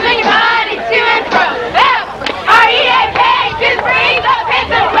love, swing your body to and fro, R-E-A-K, just bring the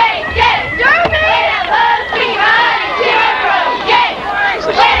pace away, yeah. When I love, swing your body to and fro, yeah.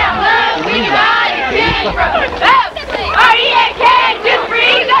 When I love, swing your body to and fro, R-E-A-K, just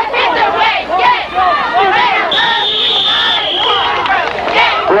bring the pace away, yeah. When I love, swing your body to and fro,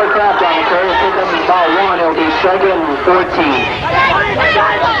 yeah. Craft on the carry. Pick up about 1. It'll be 2nd and 14.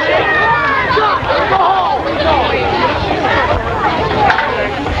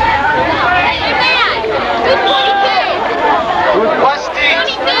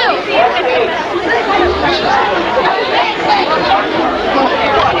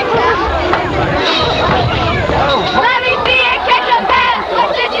 Let me see it catch a pass. What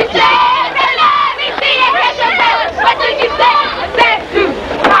did you say? Let me see it catch a pass. What did you say?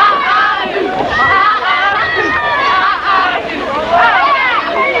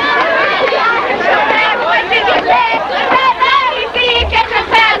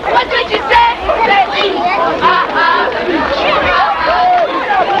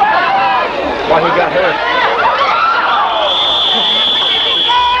 Why he got hurt?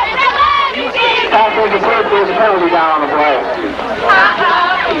 Pass interfered. There's a penalty down on the play.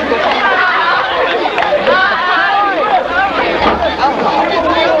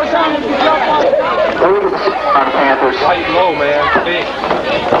 On the Panthers. Light low, man. Big.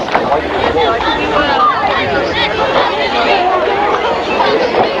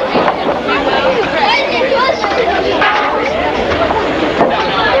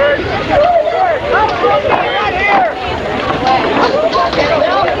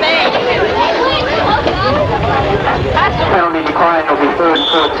 Penalty decline will be 3rd and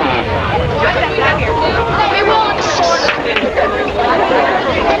 14.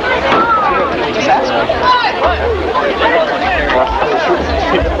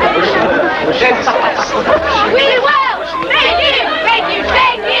 We will make you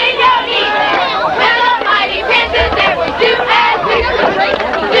shake in your knees. Will Almighty Princess, and we'll do as we please.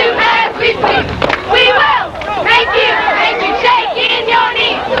 Do as we please. We will make you shake in your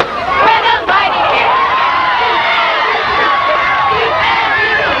knees. Will Almighty Princess.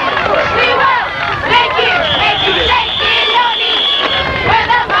 We will make you shake in your knees. We're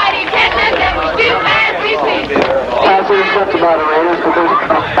the mighty Panthers and we do as we please. Pass intercepted by the Raiders, but there's a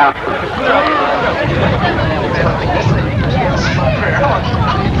touchdown.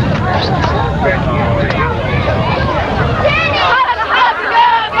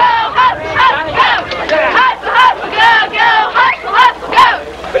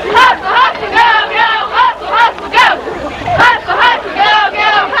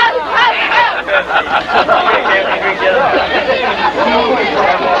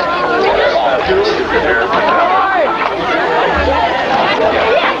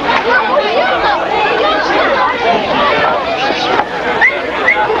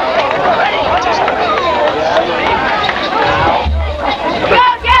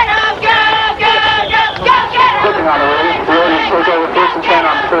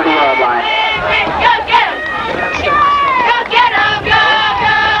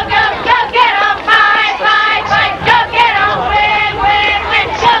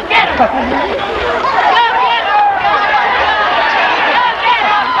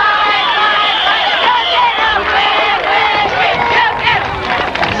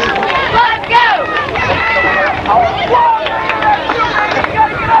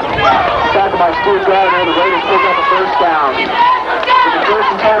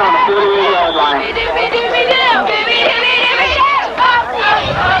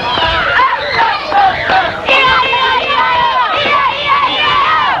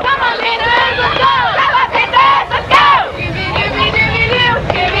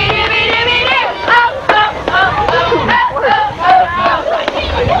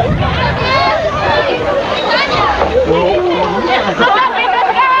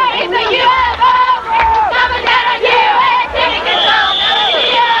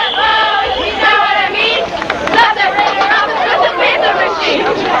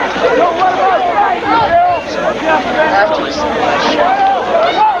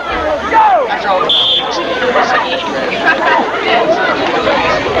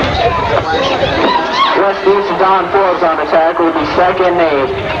 Steve's Don Forbes on the tackle will be second and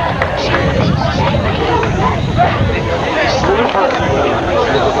 8.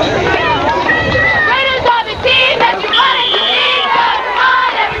 Raiders on the team that you wanted to see. Come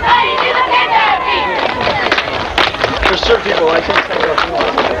on, everybody, do the pin therapy. There's certain people I can't think of.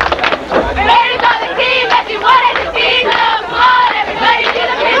 Raiders on the team that you wanted to see. Come on, everybody, do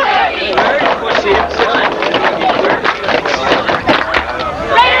the pin therapy.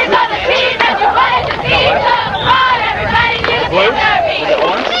 Raiders on the team that you wanted to see. Come on, everybody, do the pin therapy.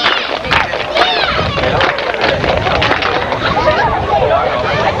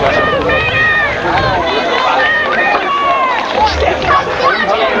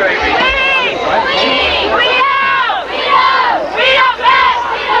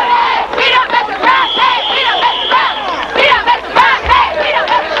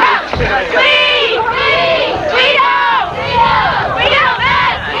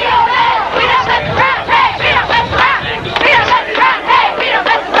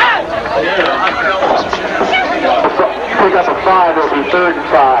 Pick up a 5, it'll be 3rd and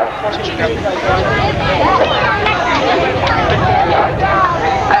 5.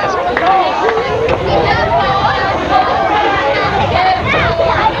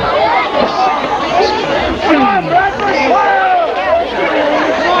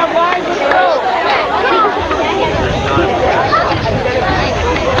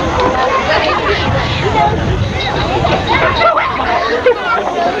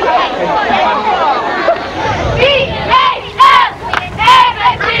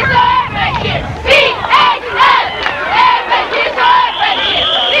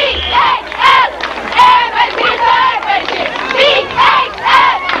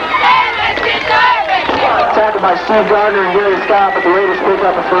 By Steve Gardner and Gary Scott, but the Raiders pick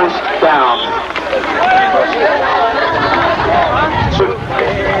up a first down.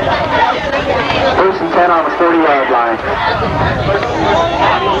 First and 10 on the 40-yard line.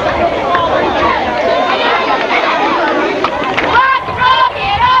 Rock and roll,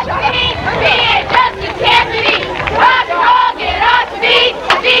 get off your feet. B.A. Justice Cassidy. Rock and roll, get off your feet.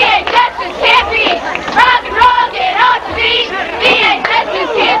 B.A. Justice Cassidy. Rock and roll, get off your feet. B.A.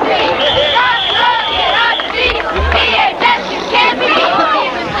 Justice Cassidy. Rock and roll, get off your feet. B.A. Justice Cassidy.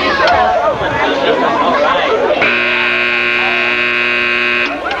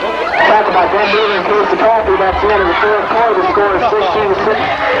 Tackled by Ben Beaver and Casey Coffey. That's the end of the 4th quarter. The score is 16-6.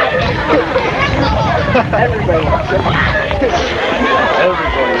 Everybody.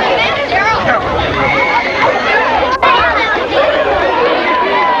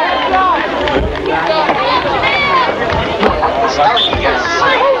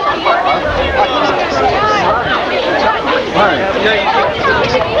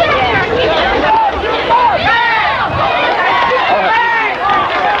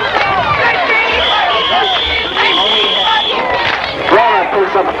 Walnut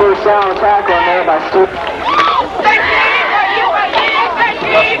picks up a first down tackle on there by Steve.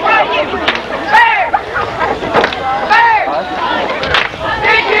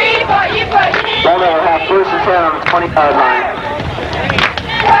 Walnut will have first and 10 on the 20-yard line.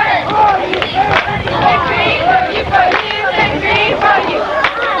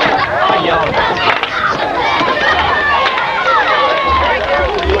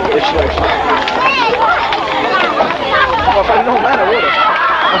 Well, if I know that, I would have.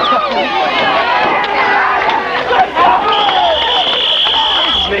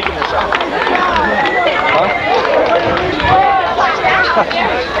 I'm just making this up.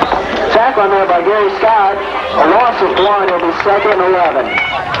 Tackle on there by Gary Scott. A loss of 1. It'll be 2nd and 11.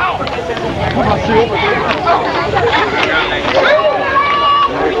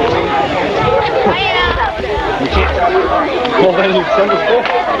 Well, then you send us both.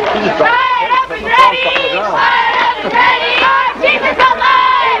 You just drop Ready! Our team is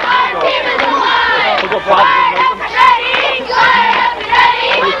alive! Our team is alive! We'll go Line up and ready! Line up and ready!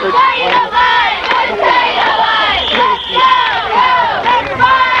 Stay alive! Stay alive! Let's go! Let's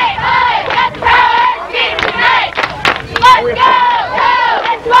ride! That's how our team tonight! Let's go!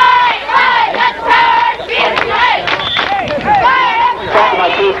 Let's ride! That's how our team tonight! Line up and Tackle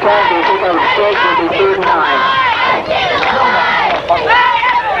by ready! Chase Coffey. Pick up a 6. It'll be 3rd and 9. Our team is alive! Line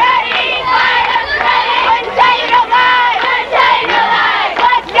up and ready! Line up and ready! Stay alive!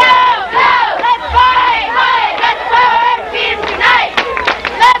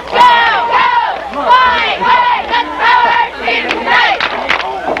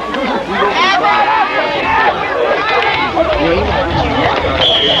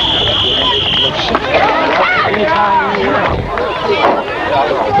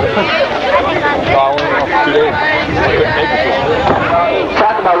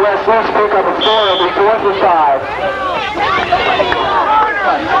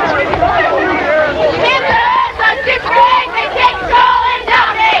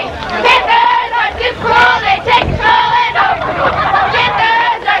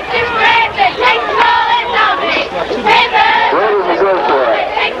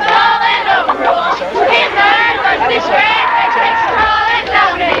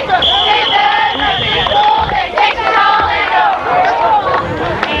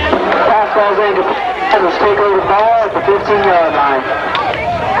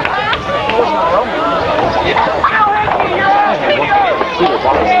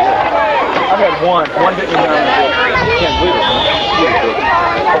 One hit me down the field. I can't believe it.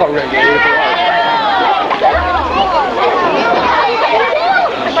 I thought we were going to get 8 for ours.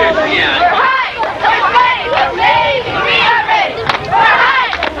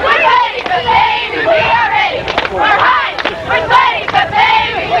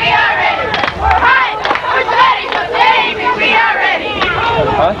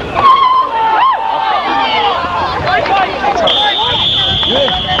 Huh?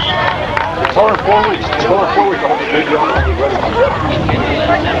 It's only 4 weeks. It's only 4 weeks. I'll be good. You'll be ready.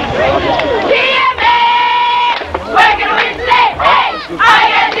 We're going to say, hey, all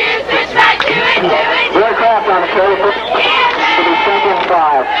you gotta do is switch back to it, do it. Red craft on the carry. It'll be second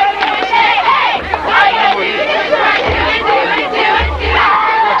 5. Hey, hey, all you gotta do is switch back to it, do it, do it, do it.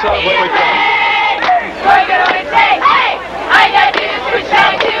 We're going to say, hey, all you gotta do is switch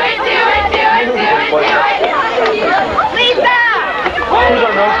back to it, do it, do it, do it, do it. Lisa! Who's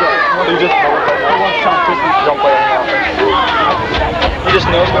our nose guard? You just know it right now. You don't play any offense. You just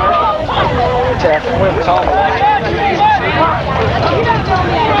nose guard? Attack. Win the Tom a lot.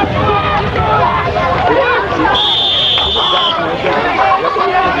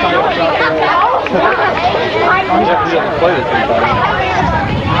 He doesn't play this anymore.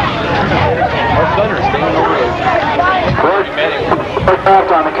 Our center is standing over there. Red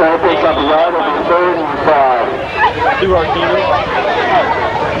craft on the carry. Picks up the yard. It'll be 3rd and 5. Do our keeper.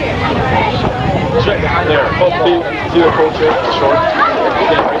 It's right behind there. Do a full trick, short.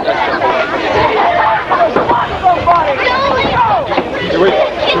 Yeah, right next to him. Wait.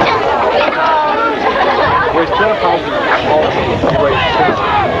 Wait, try to pause the wait.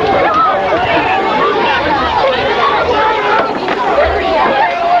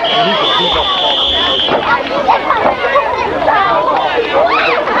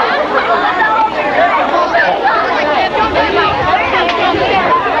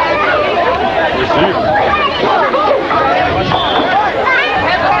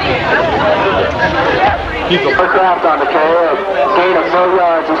 Keep the aircraft on the carrier. Gain of 4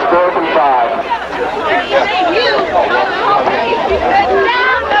 yards is 4th and 5.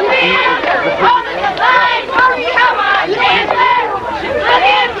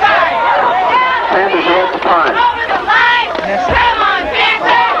 Panthers are at the punt. Come on,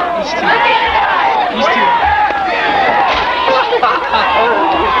 Panthers! Look at He's too.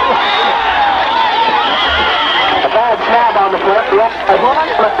 A bad snap on the foot.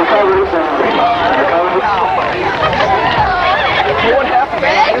 Recoveries and recoveries. What happened?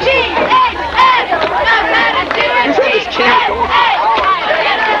 He's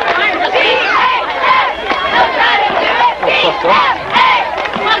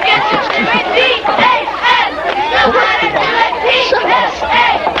had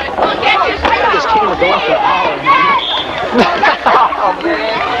his camera going. This camera going for an hour.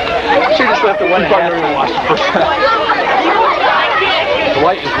 Should just left the one and watch the first half. The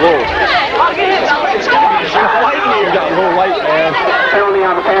light is low. It's gonna be light in here. You got low light, man. Penalty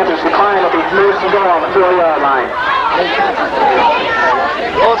on the Panthers. The client will be loose to go on the 4-yard line.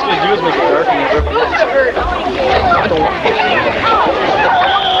 All it's going to do is make it dark and rip it up.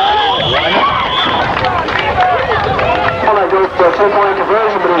 Well, that goes for a 2-point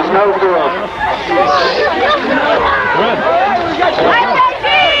conversion, but it's no good.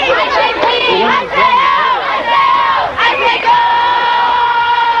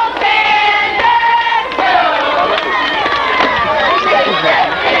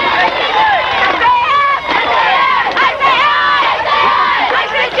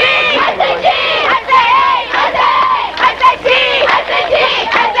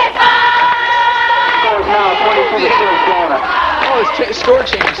 Score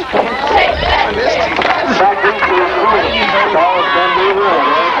change. I missed it. Back into the room. Ball has been moving.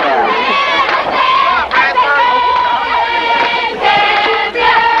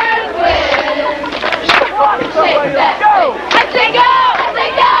 I say go! I say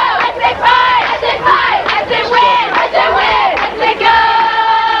go! I say fight! I say fight! I say win! I say win! I say go!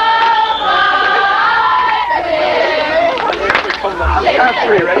 Count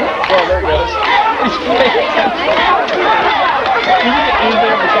 3, ready? Oh, there it goes.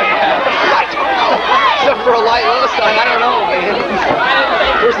 Except for a light low sign, I don't know, man.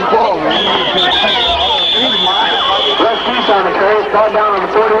 Where's the ball, man? Left piece on the carry. Ball down on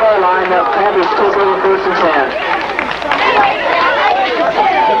the 40-yard line. The Panthers took over 1st and 10.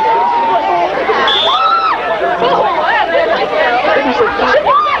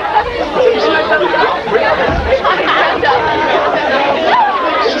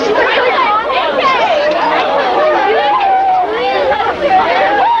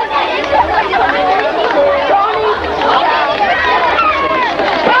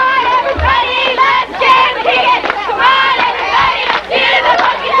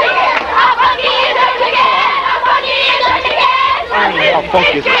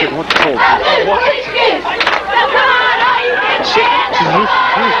 chicken. What's cold? What? She's loose,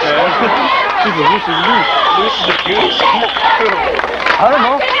 man. She's a loose. Loose as a goose? I don't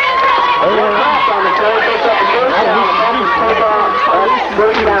know.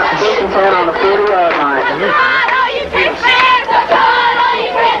 First and 10 on the 40-yard line.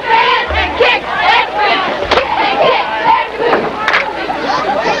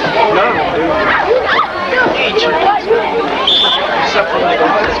 Except for like,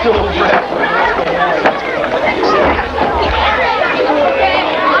 let's go rap.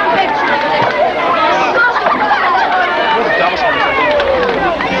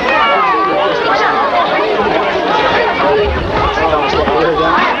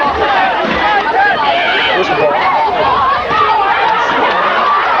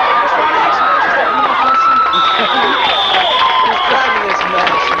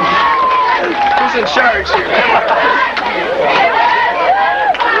 Who's in charge here?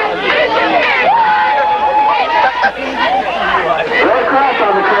 Red Cross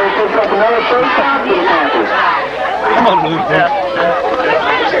on the carry picks up another first down for the Panthers. Come on, Luke.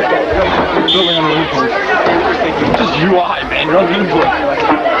 Building on Luke. Just UI, man. You're on Luke.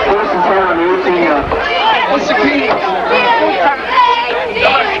 First and 10 on the 18-yard. What's the key?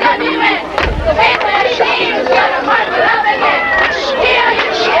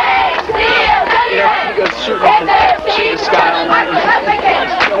 Yeah, he goes shooting the sky on that.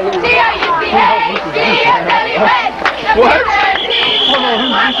 What?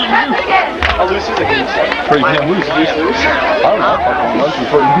 How loose is a goose? Pretty damn loose. Loose? I don't know. Fucking loose is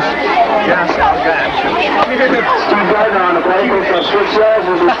pretty loose. Yeah, sounds good. Steve Gardner on the play picks up 6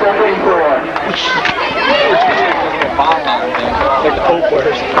 yards as we step in for Like the Pope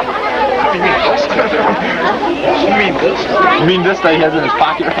wears. You mean this? You mean this? You mean this that he has in his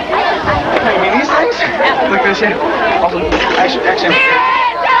pocket? You mean these things? Look at this here. Also, actually,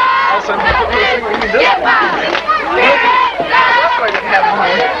 also, you mean this? That's why I didn't have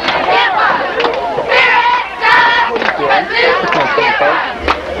mine.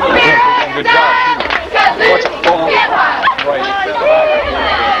 Good job. What's it called? Right.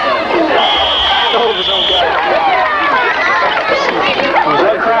 Oh, his own guy.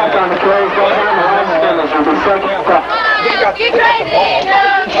 Red Cross on the carry picks up the line scrimmage will be second and 10.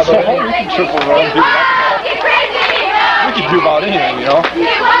 We can triple run, do that. We can do about anything, you know?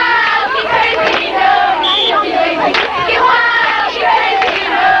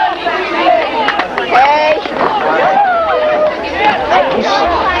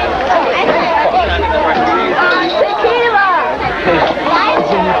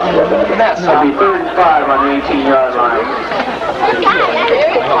 That'll be 3rd and 5 on the 18-yard line.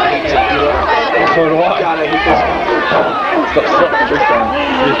 So do I.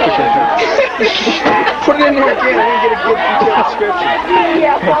 Put it in there again. I didn't get a good detailed description.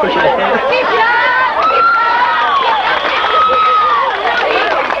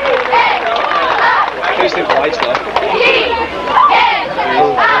 At least they have the lights left.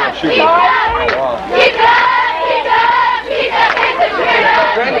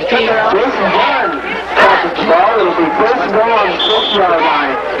 Jason John catches the ball. It'll be first and goal on the 6-yard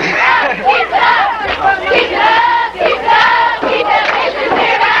line.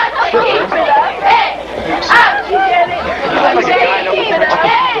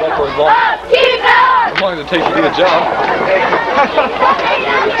 As long as it takes to do the job.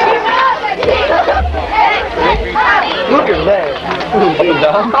 Look at that. Oh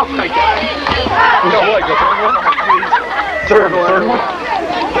my God. You know what? Third one? Third one?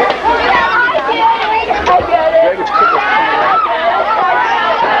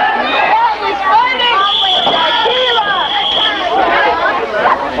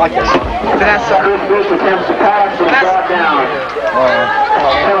 Like this. That's Good fish attempts to pass and brought down.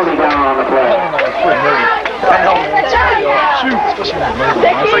 Penalty down on the play. I know. Shoot. It's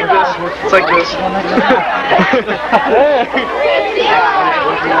like this. It's like this.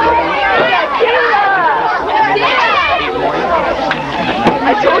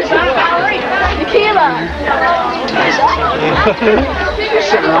 I told you. Tequila. You're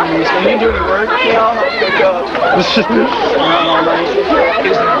sitting around me. When you do any work, you know, pick up. Around all night.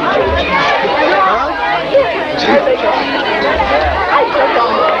 Here's the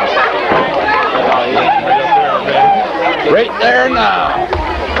Right there now.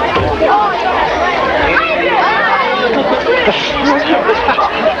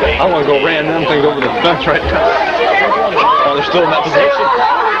 I want to go ram them things over the fence right now. Oh, they're still in that position.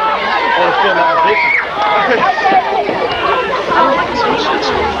 Oh, they're still in that position.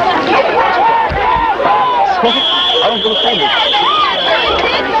 I don't go through it.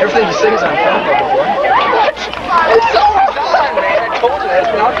 Everything you say is on film, boy. It's so done, man. I told you that.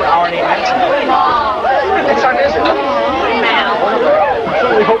 out for an hour and 8 minutes. What time is it? I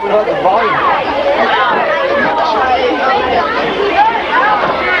certainly hope we have the volume.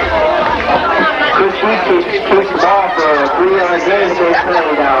 Chris keeps the ball for a 3-yard gain, so it's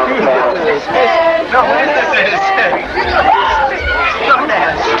penalty down. No, who is this?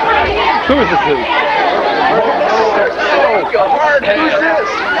 Who is this? Go hard. Who's this?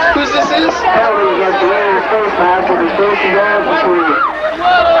 Who's this is? Penalty against the Raiders first match will be first and goal between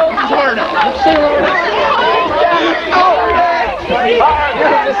Walnut.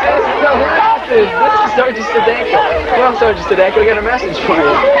 This is Sergeant Stadenko. Well, Sergeant Stadenko, we got a message for you.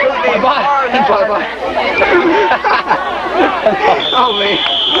 Bye-bye. Bye-bye. Oh, man.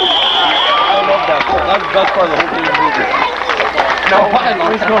 I love that part. That's the best part of the whole thing. no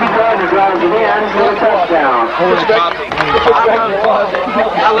drives it in, no touchdown. I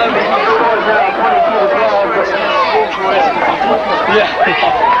love it. Scores now 22-12. Yeah.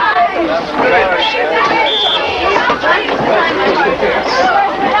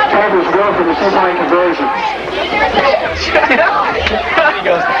 Panthers go for the 2-point conversion.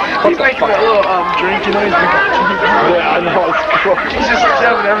 He's making a little drink, you know, he's drinking. Yeah, I know. It's cool. He's just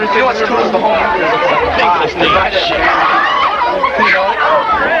shoving everything. You know what's cool is the whole divide it. You know? Oh,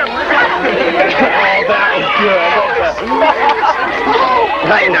 that was good. I love that. That was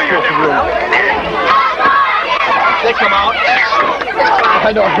good. They come out.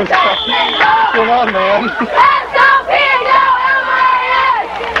 I know. Come on, man.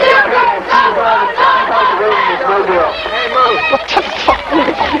 What the fuck?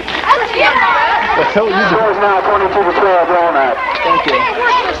 The hell are you doing? Scores now 22-12, Walnut. Thank you.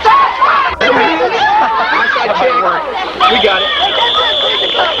 We got it.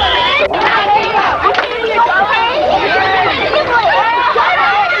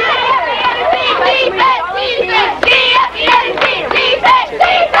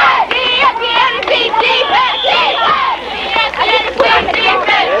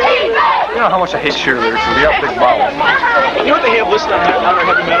 You know how much I hate cheerleaders, so they have big mouths. You know what they have listed on their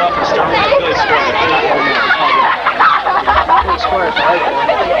heavy metal off the start? Billy Squire.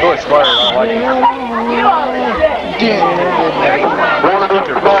 Billy Squire, I like it.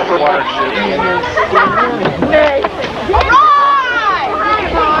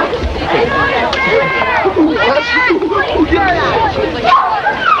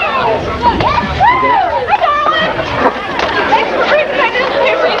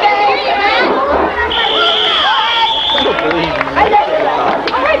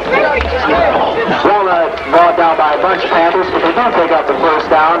 Walnut brought down by a bunch of Panthers, but they don't take up the first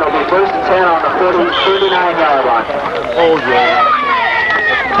down. It'll be first and 10 on the 39-yard line. Oh, yeah.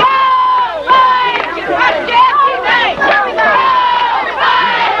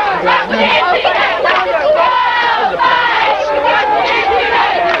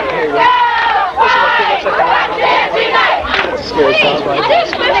 Scary sound like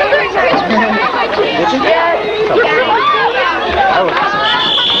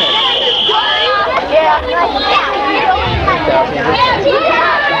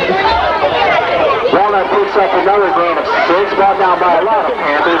Walnut picks up another gain of 6, brought down by a lot of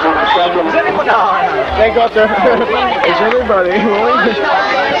Panthers in the second. Is anyone out? Thank God there. Is anybody?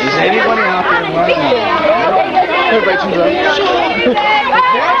 Is anybody out there? Everybody turns around.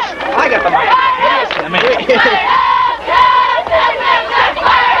 I got the mic.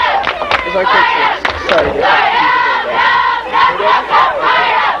 It's like sorry.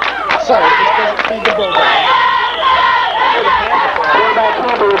 Sorry, this doesn't feed the bull. Quarterback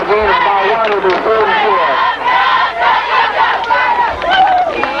Tampa with a gain of about 1, it'll be 3rd and 4.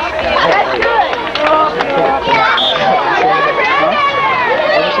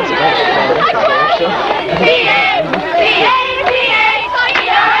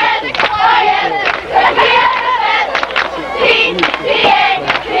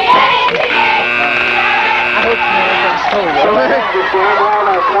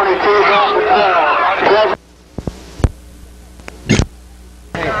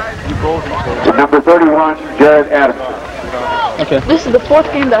 Number 31, Jared Adams. Okay. This is the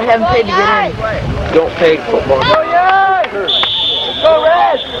 4th game that I haven't paid to get in. Don't pay football. Go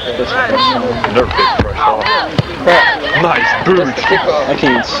Red! Never paid fresh off. Nice boots. I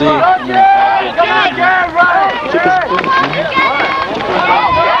can't see. Come on, Jared, run!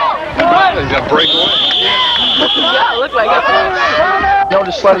 He's gonna break away. Yeah, look like it. No,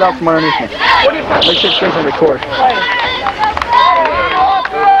 just slide it out from underneath me. Make sure it stays on record.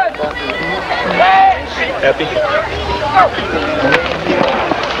 Happy?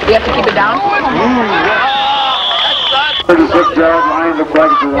 You have to keep it down? 36-yard line, looks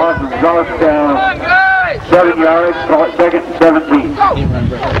like it's a loss of Georgetown. 7 yards, call it second and 17.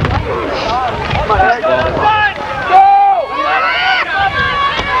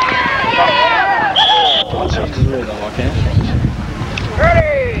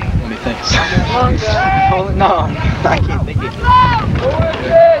 Ready! What do you think? No, I can't think it.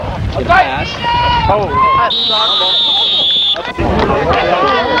 Get a pass. Oh.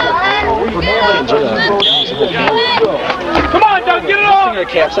 Come on, Doug, get it on! Your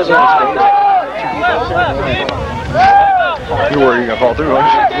cap says You were you gonna fall through,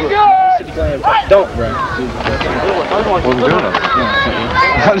 aren't you? Don't, bro. What was doing?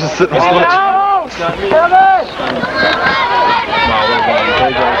 I'm just sitting on the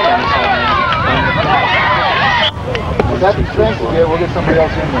That's expensive. Yeah, we'll get somebody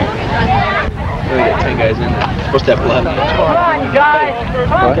else in there. We got 10 guys in there. Supposed to have 11. Come on, guys!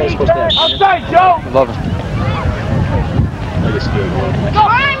 What? Supposed to have 10. Outside, Joe! 11. I guess you do it. Go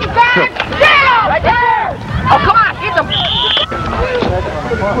on, back! Down! Right there! Oh, come on, get them! 2,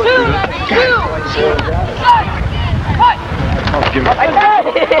 2, 1! Oh, give me. Right there!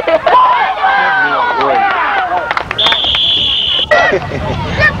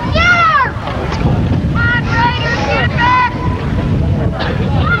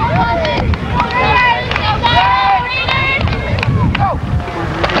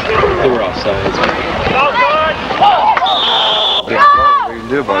 They were offside. What you can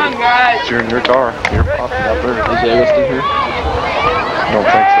do about it? You're in your car. You're popping up there. Is August in here? I don't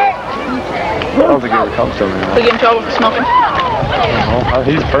think so. I don't think he ever comes to me. They get in trouble for smoking?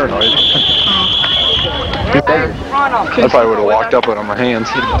 He's paranoid. I probably would have walked up with him on my hands.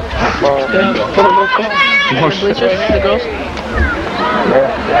 Bleachers, the girls?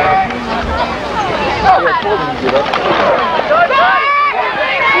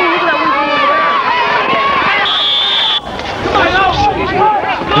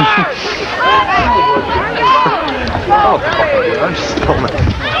 Oh, fuck, I'm just filming.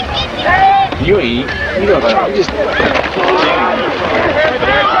 You ain't. You don't try. You just.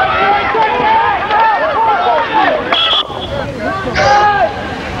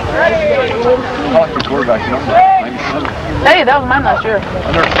 I like the quarterback number. 97. Hey, that was mine last year.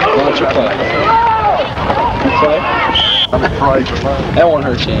 What's your play? I'm surprised you're fine. That won't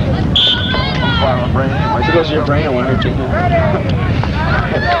hurt you. I'm flying my brain anyway. If it goes to your brain, it won't hurt you.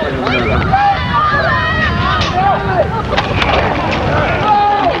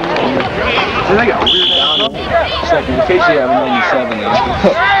 See, they got weird down. Second, in case you have a 97 now.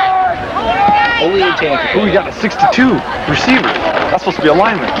 Only in Tampa. Ooh, we got a 62 receiver. That's supposed to be a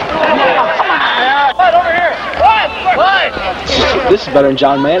lineman. Over here! What? This is better than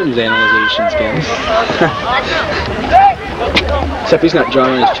John Madden's analyzations, guys. Except he's not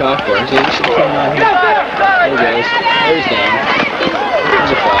drawing his chalkboard. So he should come out here. There he goes. There he's down.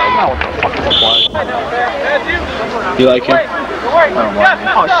 There's a flag. You like him? Oh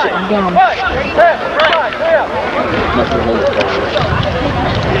shit, I'm down. Must have hold it.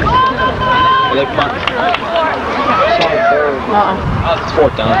 You like punt? It's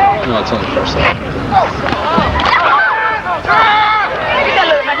fourth down. No, it's only first down.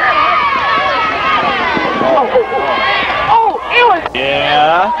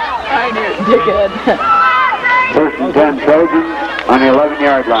 Yeah. Dickhead. First and 10 Trojans on the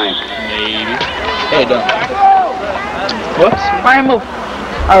 11-yard line. Maybe. Hey, done. Whoops. Ryan, move.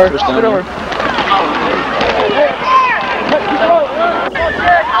 Or First down scoot over.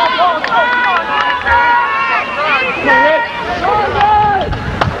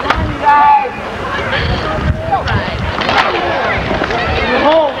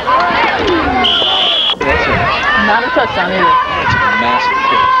 Not a touchdown either. That's a massive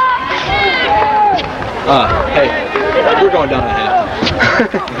push. Hey, we're going down at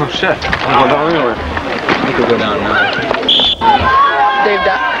half. Oh, shit. I'm going down anywhere. I think we'll go down now.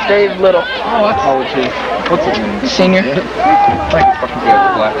 Dave Little. Oh, that's all it is. What's his name? Senior. Like fucking good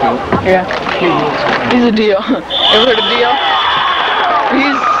with black coat. Yeah. He's a deal. Ever heard of Deal?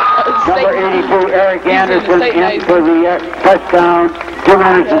 He's Number 82, Eric Anderson in for the touchdown. 2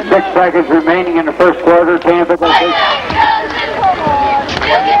 minutes and 6 seconds remaining in the first quarter. Tampa goes.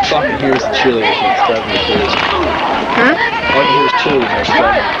 Fucking here's the cheerleaders that's driving the kids. Huh? All you hear is cheerleaders that's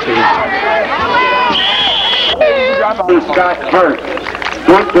driving the kids. Scott first.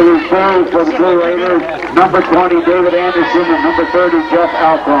 Into the reserve for the Blue Raiders. Number 20, David Anderson, and number 30, Jeff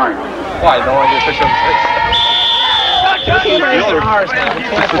Alcorn. Why? No idea fish on the face. Oh,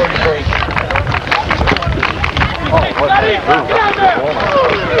 what? Get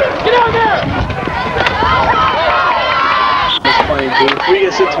out there! It's funny, dude. We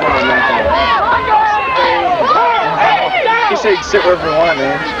get to sit tomorrow night. He said he'd sit wherever he wanted,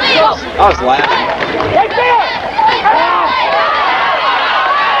 man. I was laughing. Who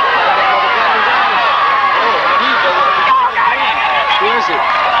is it?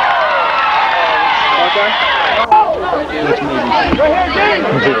 Okay. That's maybe.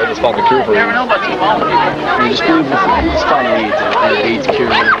 I just found the cure for it. Never know about you, Mom. You just believe it's fine AIDS. AIDS cure.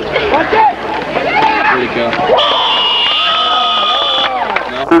 Where'd it go?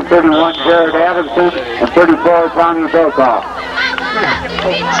 31 Jared Adamson and 34 Tommy Bilkoff.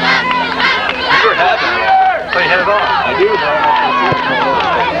 You're having it. So you had it on. I do.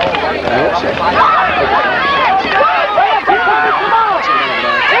 I hope so.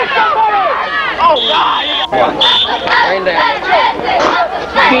 Oh, God! Rain down.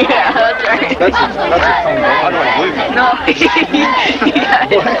 Yeah, that's right. That's a phone ball. I don't believe that. No. Yeah.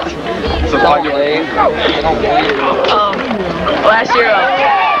 It's a Don't believe. Don't believe. Last year,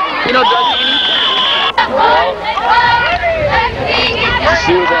 you know Doug Haney?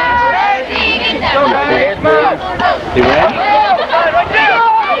 See what that is? He ran?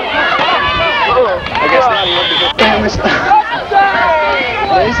 I guess not. He went to get famous.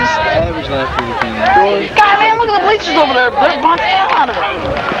 He's just the average life for the team. God, man, look at the bleachers over there. They're bunting the hell out of it.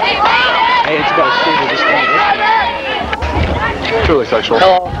 Hey, it's about stable this time. Truly sexual.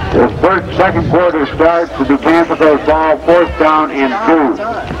 The second quarter starts to be Tampico's ball, 4th down and 2.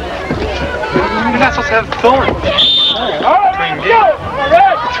 You're not supposed to have phone. Between games.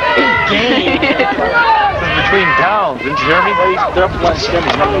 This is between downs. Didn't you hear me? They're up against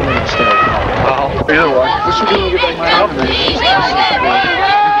scrimmage. Not even going to start. Well, either way. What you doing to get back my number?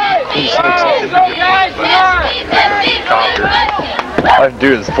 All I have to do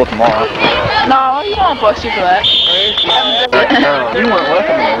is flip them off. No, you don't bust you for that. You weren't with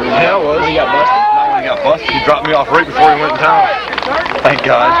him in the room. Yeah, I was. When he got busted? Not when he got busted. He dropped me off right before he went in town. Thank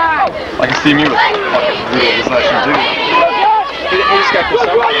God. I can see me with fucking real possession too. He just got this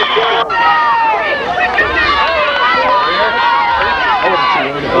up. I wasn't too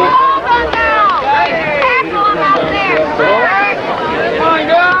worried about it.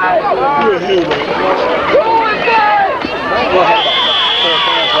 Go ahead.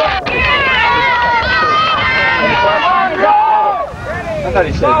 I thought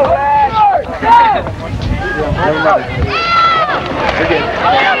he said never mind. Forget it.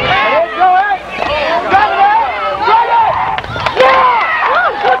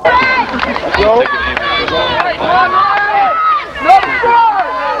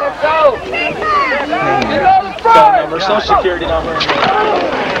 Phone number, social security number.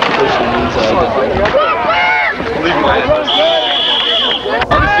 Social needs, Leave my address.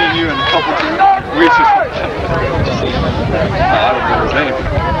 I'll see you in a couple weeks. I don't know his name.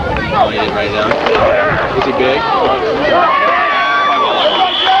 Oh, he did right now. Is he big?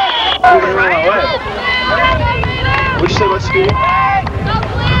 Moving around my way. What'd you say about school?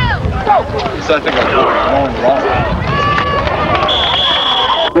 So I think I'm going wrong.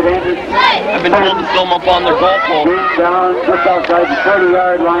 I've been told to film up on their golf hole. Down just outside the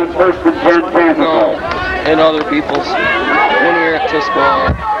 40-yard line, 1st and 10, Tampico. No, and other people's. One year at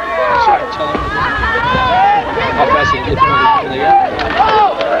Tisco. How fast you get to the got?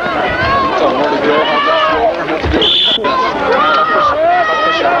 So, where to go? How fast you over? How to do it?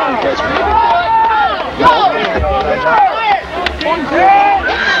 Push it out and catch me.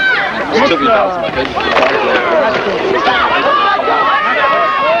 This took me past my head.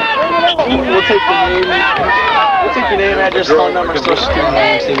 We'll take the name. We'll take your name, address, phone number, social security number.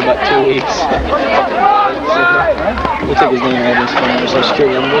 It's taking about 2 weeks. We'll take his name, address, phone number, social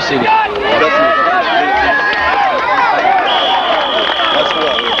security number. We'll see you. That's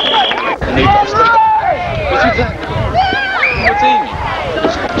what. What's that? What's Amy?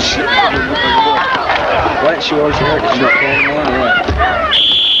 Shit. Why didn't she wash your hair? Did you not plan them on or what?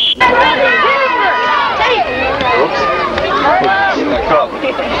 Oops. That cup.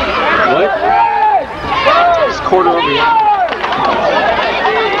 What? It's quarter over here.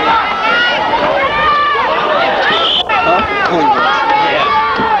 Huh?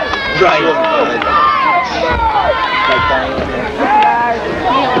 Yeah. Right. Like buying it.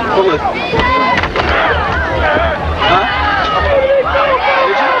 Hold it. Huh?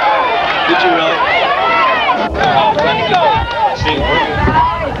 Did you really?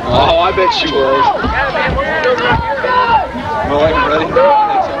 Oh, I bet she was. Well, I'm ready.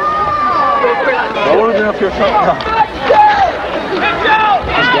 I would have been up here front. No.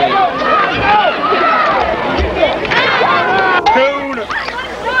 He's got it. Coon!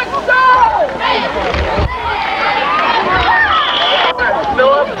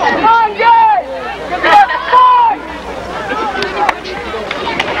 Philip! Come on, guys!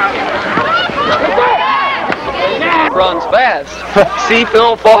 Runs fast. See,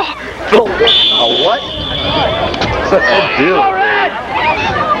 Phil fall. Phil. Oh, what? What's that deal?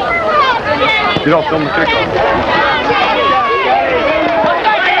 You don't film the kickoff.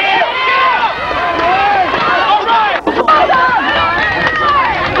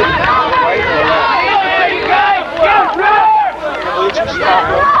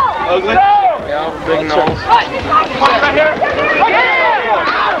 Ugly? Yeah, big nose.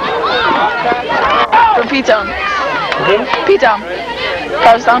 From P-Town. P-Town.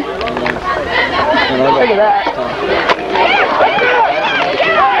 Carlstown. Look at that.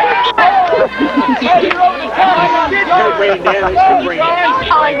 Brain damage. I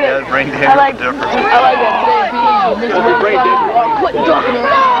like that. Brain damage I like is different. I like that today. Mr. Brain damage. Quit ducking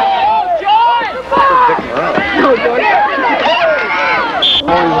around. No, George.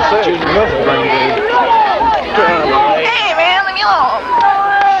 Hey man, leave me alone.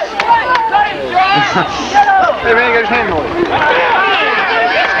 Hey man, you got your hand on it.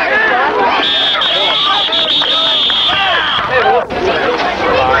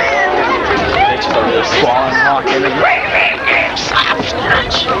 Swallowing rock in it.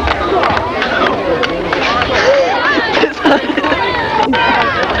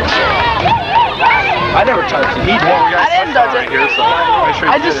 I never touched it. I didn't touch it. Here, so make sure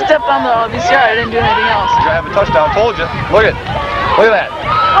you I just did it. stepped on the VCR. I didn't do anything else. You have a touchdown. Told you. Look at that.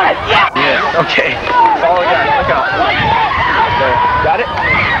 Yeah. Yeah. Okay. Follow the guy. Look out. There. Got it?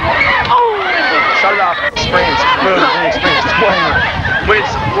 Oh. Shut it off. Springs. Boom. Springs. Just playing it. Wait,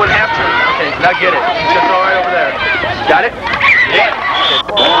 one after. Okay, now get it. Just throw right over there. Got it? Yeah.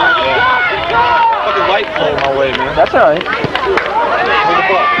 Fucking light playing my way, man. That's alright. Where's the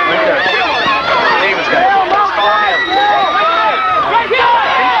buck? Right there. Davis guy. Let's call him.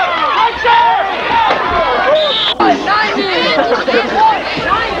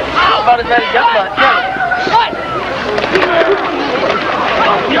 About as bad as gut butt.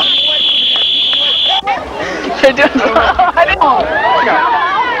 They're doing so. I didn't know.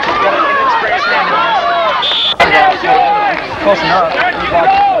 Close enough.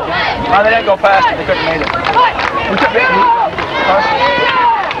 Oh, they didn't go past it. They couldn't have made it. We took it.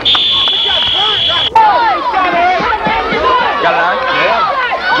 Got it on?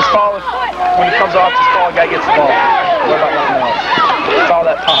 Yeah. Just follow it. When it comes off, just follow the guy gets the ball. What about nothing else? It's all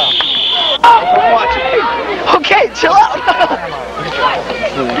that pop. Watch it. Okay, chill out.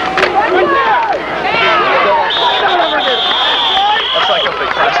 That's like a big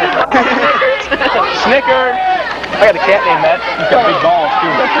press. Snicker. I got a cat named Matt. He's got big balls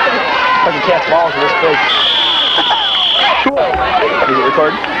too. Fucking cat's balls are this big. Cool. Is it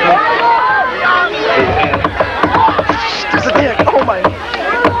recording? There's a dick. Oh my.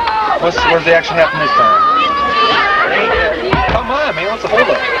 Where's the action happen this time? Come on, man. What's the hold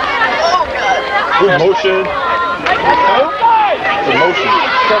up? Oh god. Good motion. Good motion.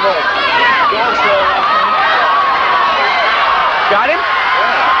 Come on. Got him?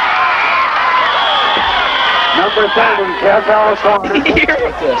 Number 7, Kev Allison.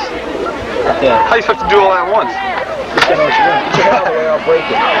 Like this. Yeah. How you supposed to do all that at once? Just get what you're doing. Get out of the way, I'll break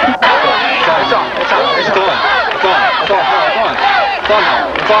it. It's on. It's on. It's on. It's on. It's on. It's on. It's on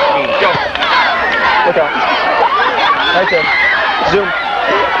now. It's on me. Go. Look out. Right there. Zoom.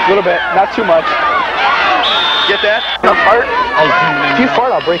 A little bit. Not too much. Get that? Not fart? If you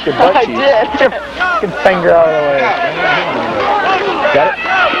fart, I'll break your butt cheeks. I did. Get your fucking finger out of the way. Got it?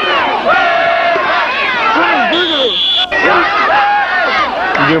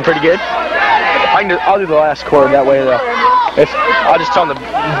 You doing pretty good? I'll do the last quarter that way though. I'll just tell them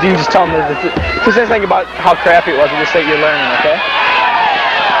you just tell them that if there's anything about how crappy it was, we'll just say you're learning, okay?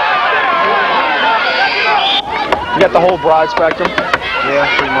 You got the whole broad spectrum? Yeah,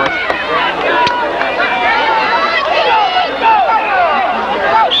 pretty much.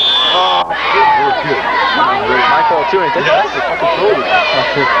 My fault too, ain't it? Yeah, that's the fucking shoulder.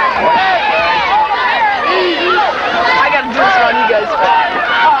 I gotta do this on you guys.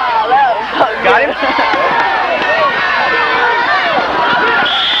 Got him?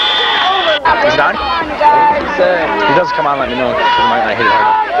 He's done? He doesn't come on, let me know, because I might not hit it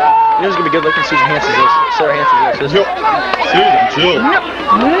hard. You know who's going to be good looking? Susan Hansen's this. Sarah Hansen's this. Jill.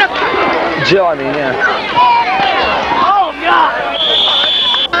 Jill, I mean, yeah. Oh god.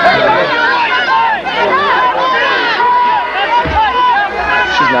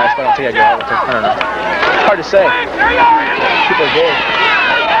 She's nice, but I don't think I go out with her. I don't know. It's hard to say. People are gay.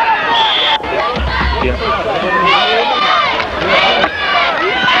 Yeah.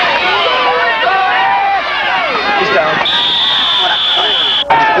 He's down.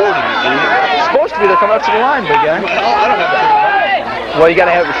 It's supposed to be they're coming up to the line, big guy. I don't have it. Well, you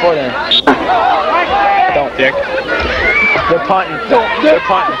gotta have it before then. Don't, Dick. They're punting. They're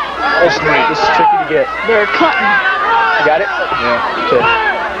punting. This is tricky to get. They're cutting. You got it? Yeah. Okay.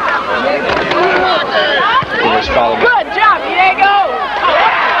 Just follow me. Good job, Diego!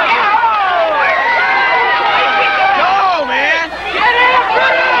 Go, man! Get in!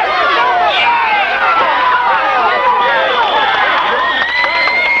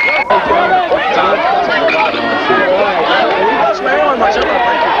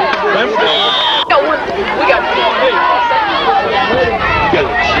 We got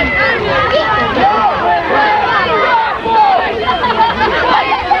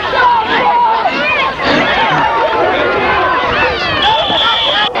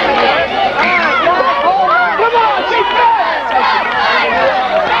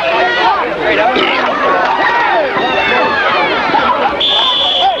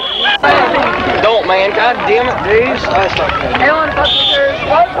Don't, man. God damn it, dude. Everyone up the stairs.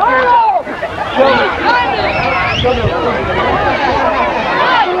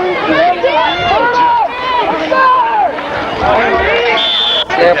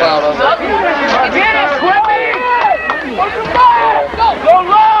 Snap out of it. Get it, Willie! Go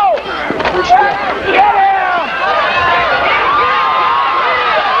low! Get him!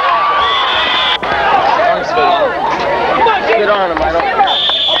 Get on him, I don't.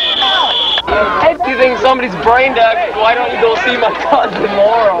 If you think somebody's brain dead, why don't you go see my cousin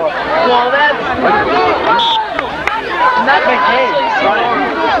tomorrow? Well, that's not my case.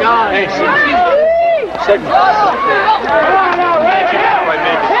 God. Hey, second.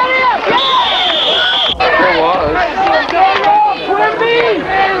 There was.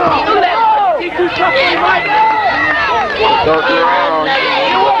 Dark around.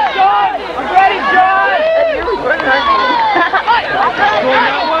 Ready, John!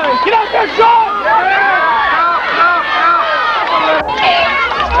 Get out there, John!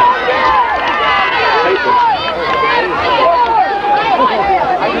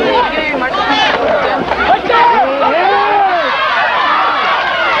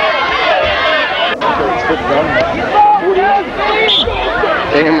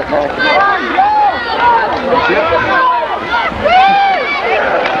 Damn it, man.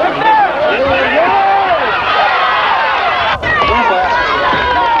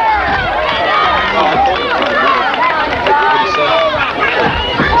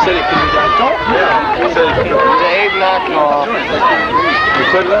 Dave knocked off. You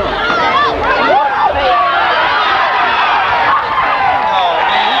put it on.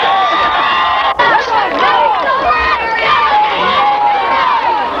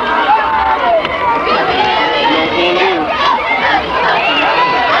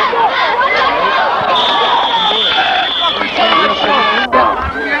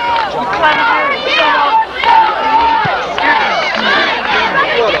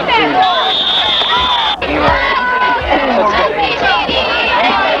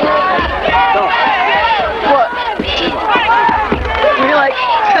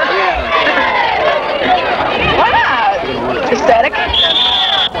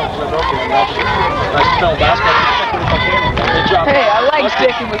 Hey, I like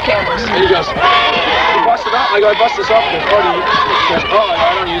sticking with cameras. He goes, you bust it up? I go, I bust this up. He goes, oh,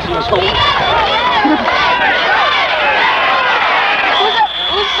 I don't use it as home.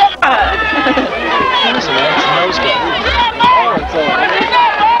 Listen, man, it's a nose guy. Oh, it's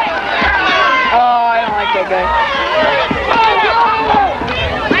Oh, I don't like that guy.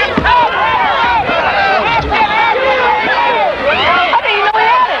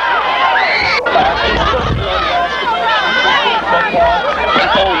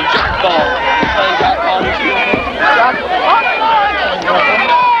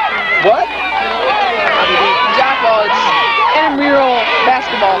 What? Jackball, it's intramural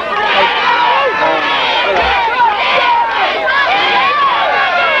basketball.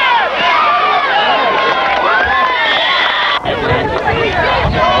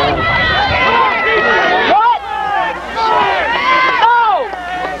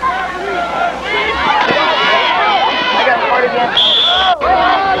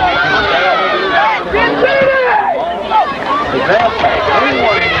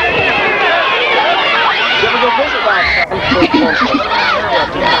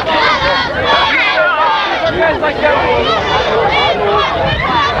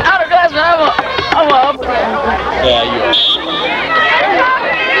 I'm up. Yeah, you are.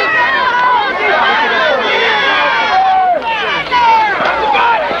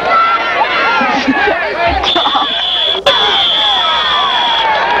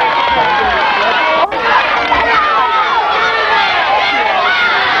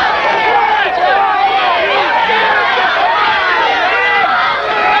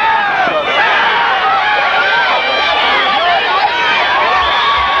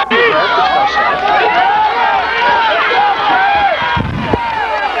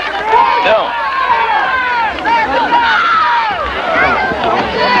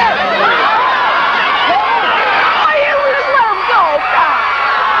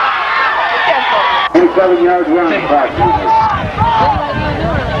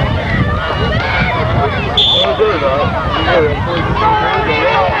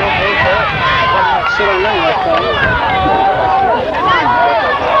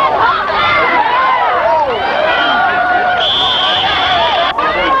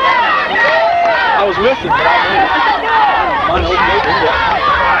 missing, but I knew.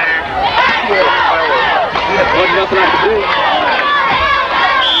 Wasn't nothing I could do.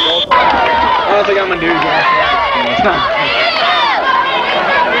 I don't think I'm gonna do it. It's not.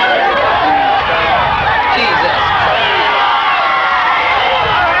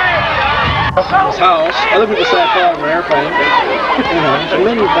 This house. I live with the side fire from an airplane. You know, there's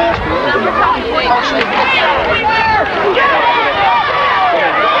many basketballs in there.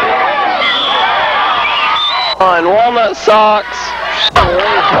 On Walnut socks.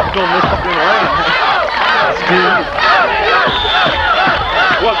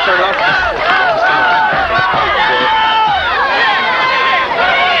 What, turn off?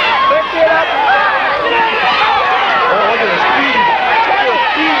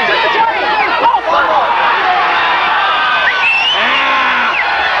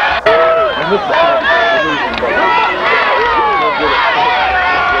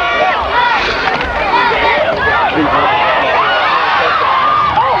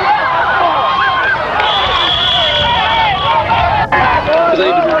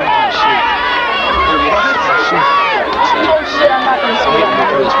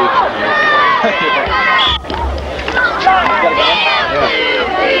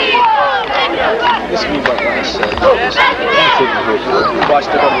 This will be about last set. Watched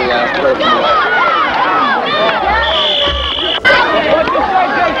it over the last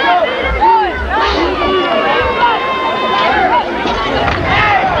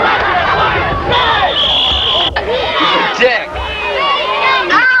Dick!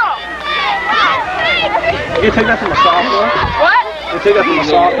 You take that from a sophomore? What? You take that from a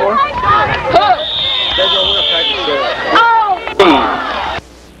sophomore?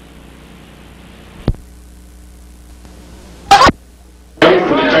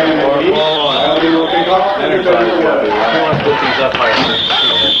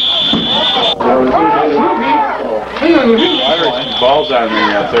 Balls on me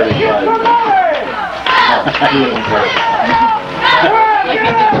at 35.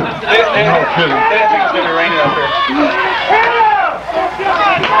 They didn't think it was going to rain up here.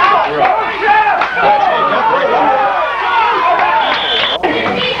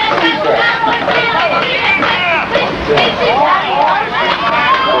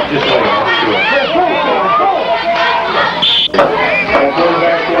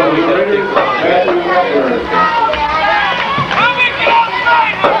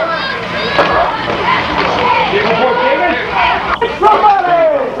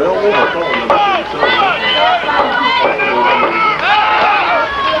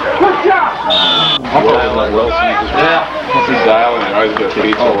 Yeah. Once he's dialing, I always get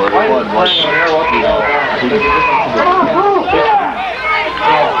pretty forward.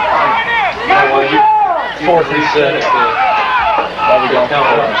 4-3-6.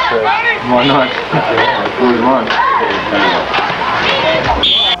 Why not?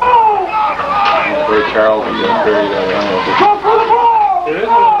 Ray Charles is going to carry that around.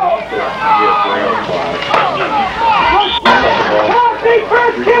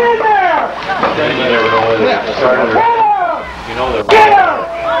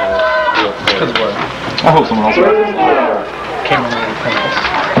 I hope someone else Cameron criminals.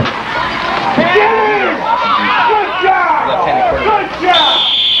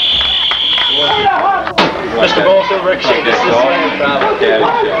 Mr. Ball still ricochet this way.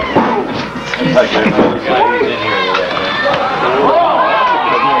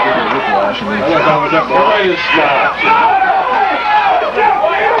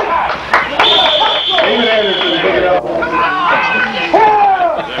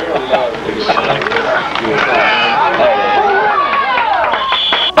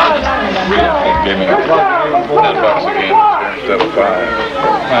 Gave me $10 again instead of $5.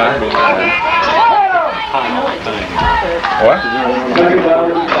 What?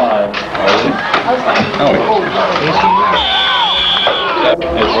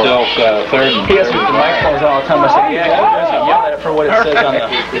 It's still third and He asks me if the microphone's on all the time. I said, yeah, you guys can yell at it for what it says on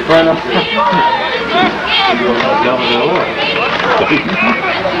the front of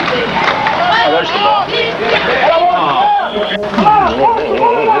Oh, there's the ball.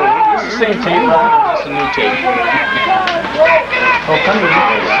 It's the same tape, right? It's a new tape. Oh, kind of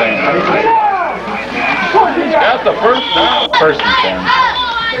the same. got the first down. First and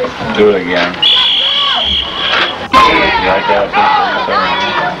 10. Do it again. Right there.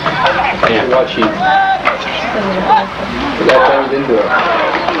 Yeah, watch you. That turns into it.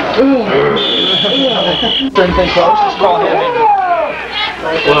 Same thing close. Just call him in.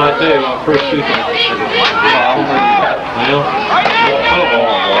 Well, I tell you, my first two things.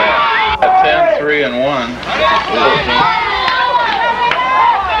 At 10, 3, and 1.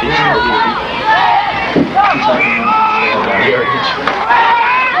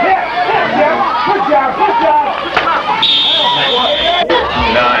 Gail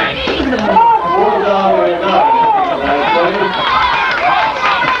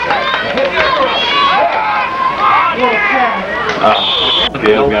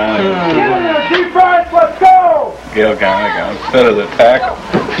Gunnigan. Defense, let's go! Gail Gunnigan. Instead of the tackle,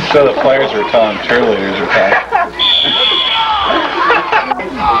 instead of the players are telling cheerleaders are tackle.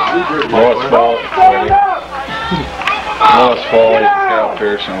 Lois Foley, Carol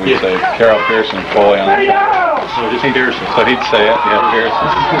Pearson. We'd say Carol Pearson, Foley on the so he'd say it, yeah, Pearson.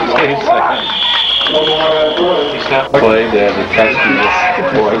 He'd say it. Played the testes.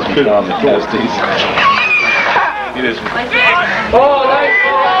 Boys would call them the testes. He just. Oh, nice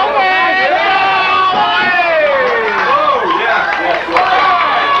ball!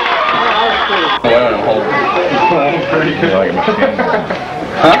 Pretty good. Like a machine.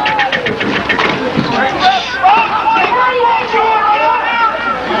 Huh?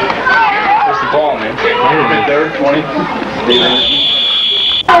 What's the ball, man? Third, 20.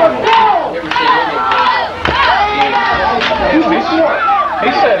 He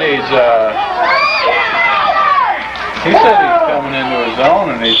said he's coming into his own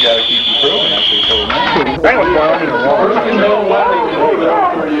and he's got to keep improving. That's what he told me.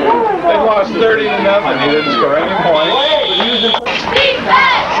 They lost 30-0. He didn't score any points.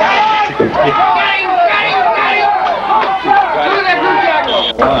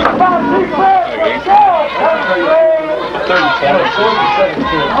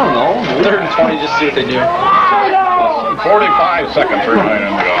 Third and 20, just see what they do. 45 seconds remaining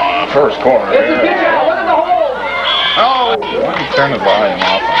in the first quarter. Oh! Why don't you turn the volume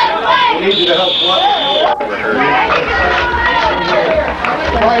off?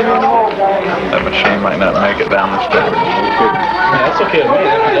 That machine might not make it down the stairs. Yeah, that's okay with me.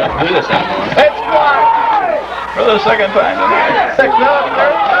 I can do this anymore. It's blocked! For the second time tonight.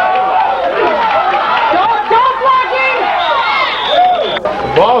 The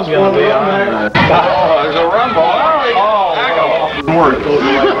ball's going to be on. Oh, there's a run ball. Oh,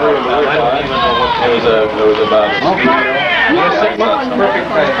 it was about 6 months. Perfect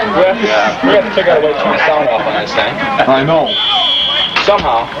thing. Yeah. We have to figure out a way to turn the sound off on this thing. I know.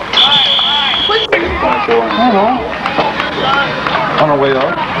 Somehow. On our way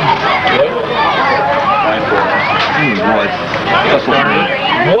up.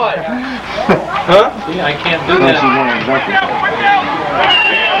 What? Huh? Yeah, I can't do that.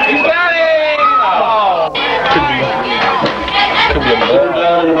 He's got it! Oh. Could be a minute.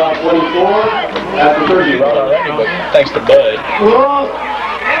 Down about 24. After 30. Right already, but thanks to Bud. Oh,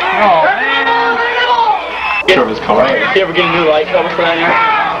 man. Sure his car. You ever get a new light cover for that here?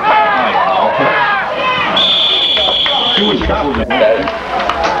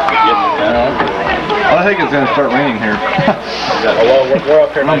 I think it's going to start raining here. Well, we're up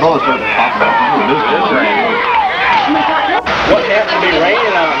here. My brother started popping up. It is raining. What happened to be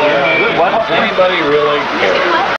raining out there? Does anybody really care?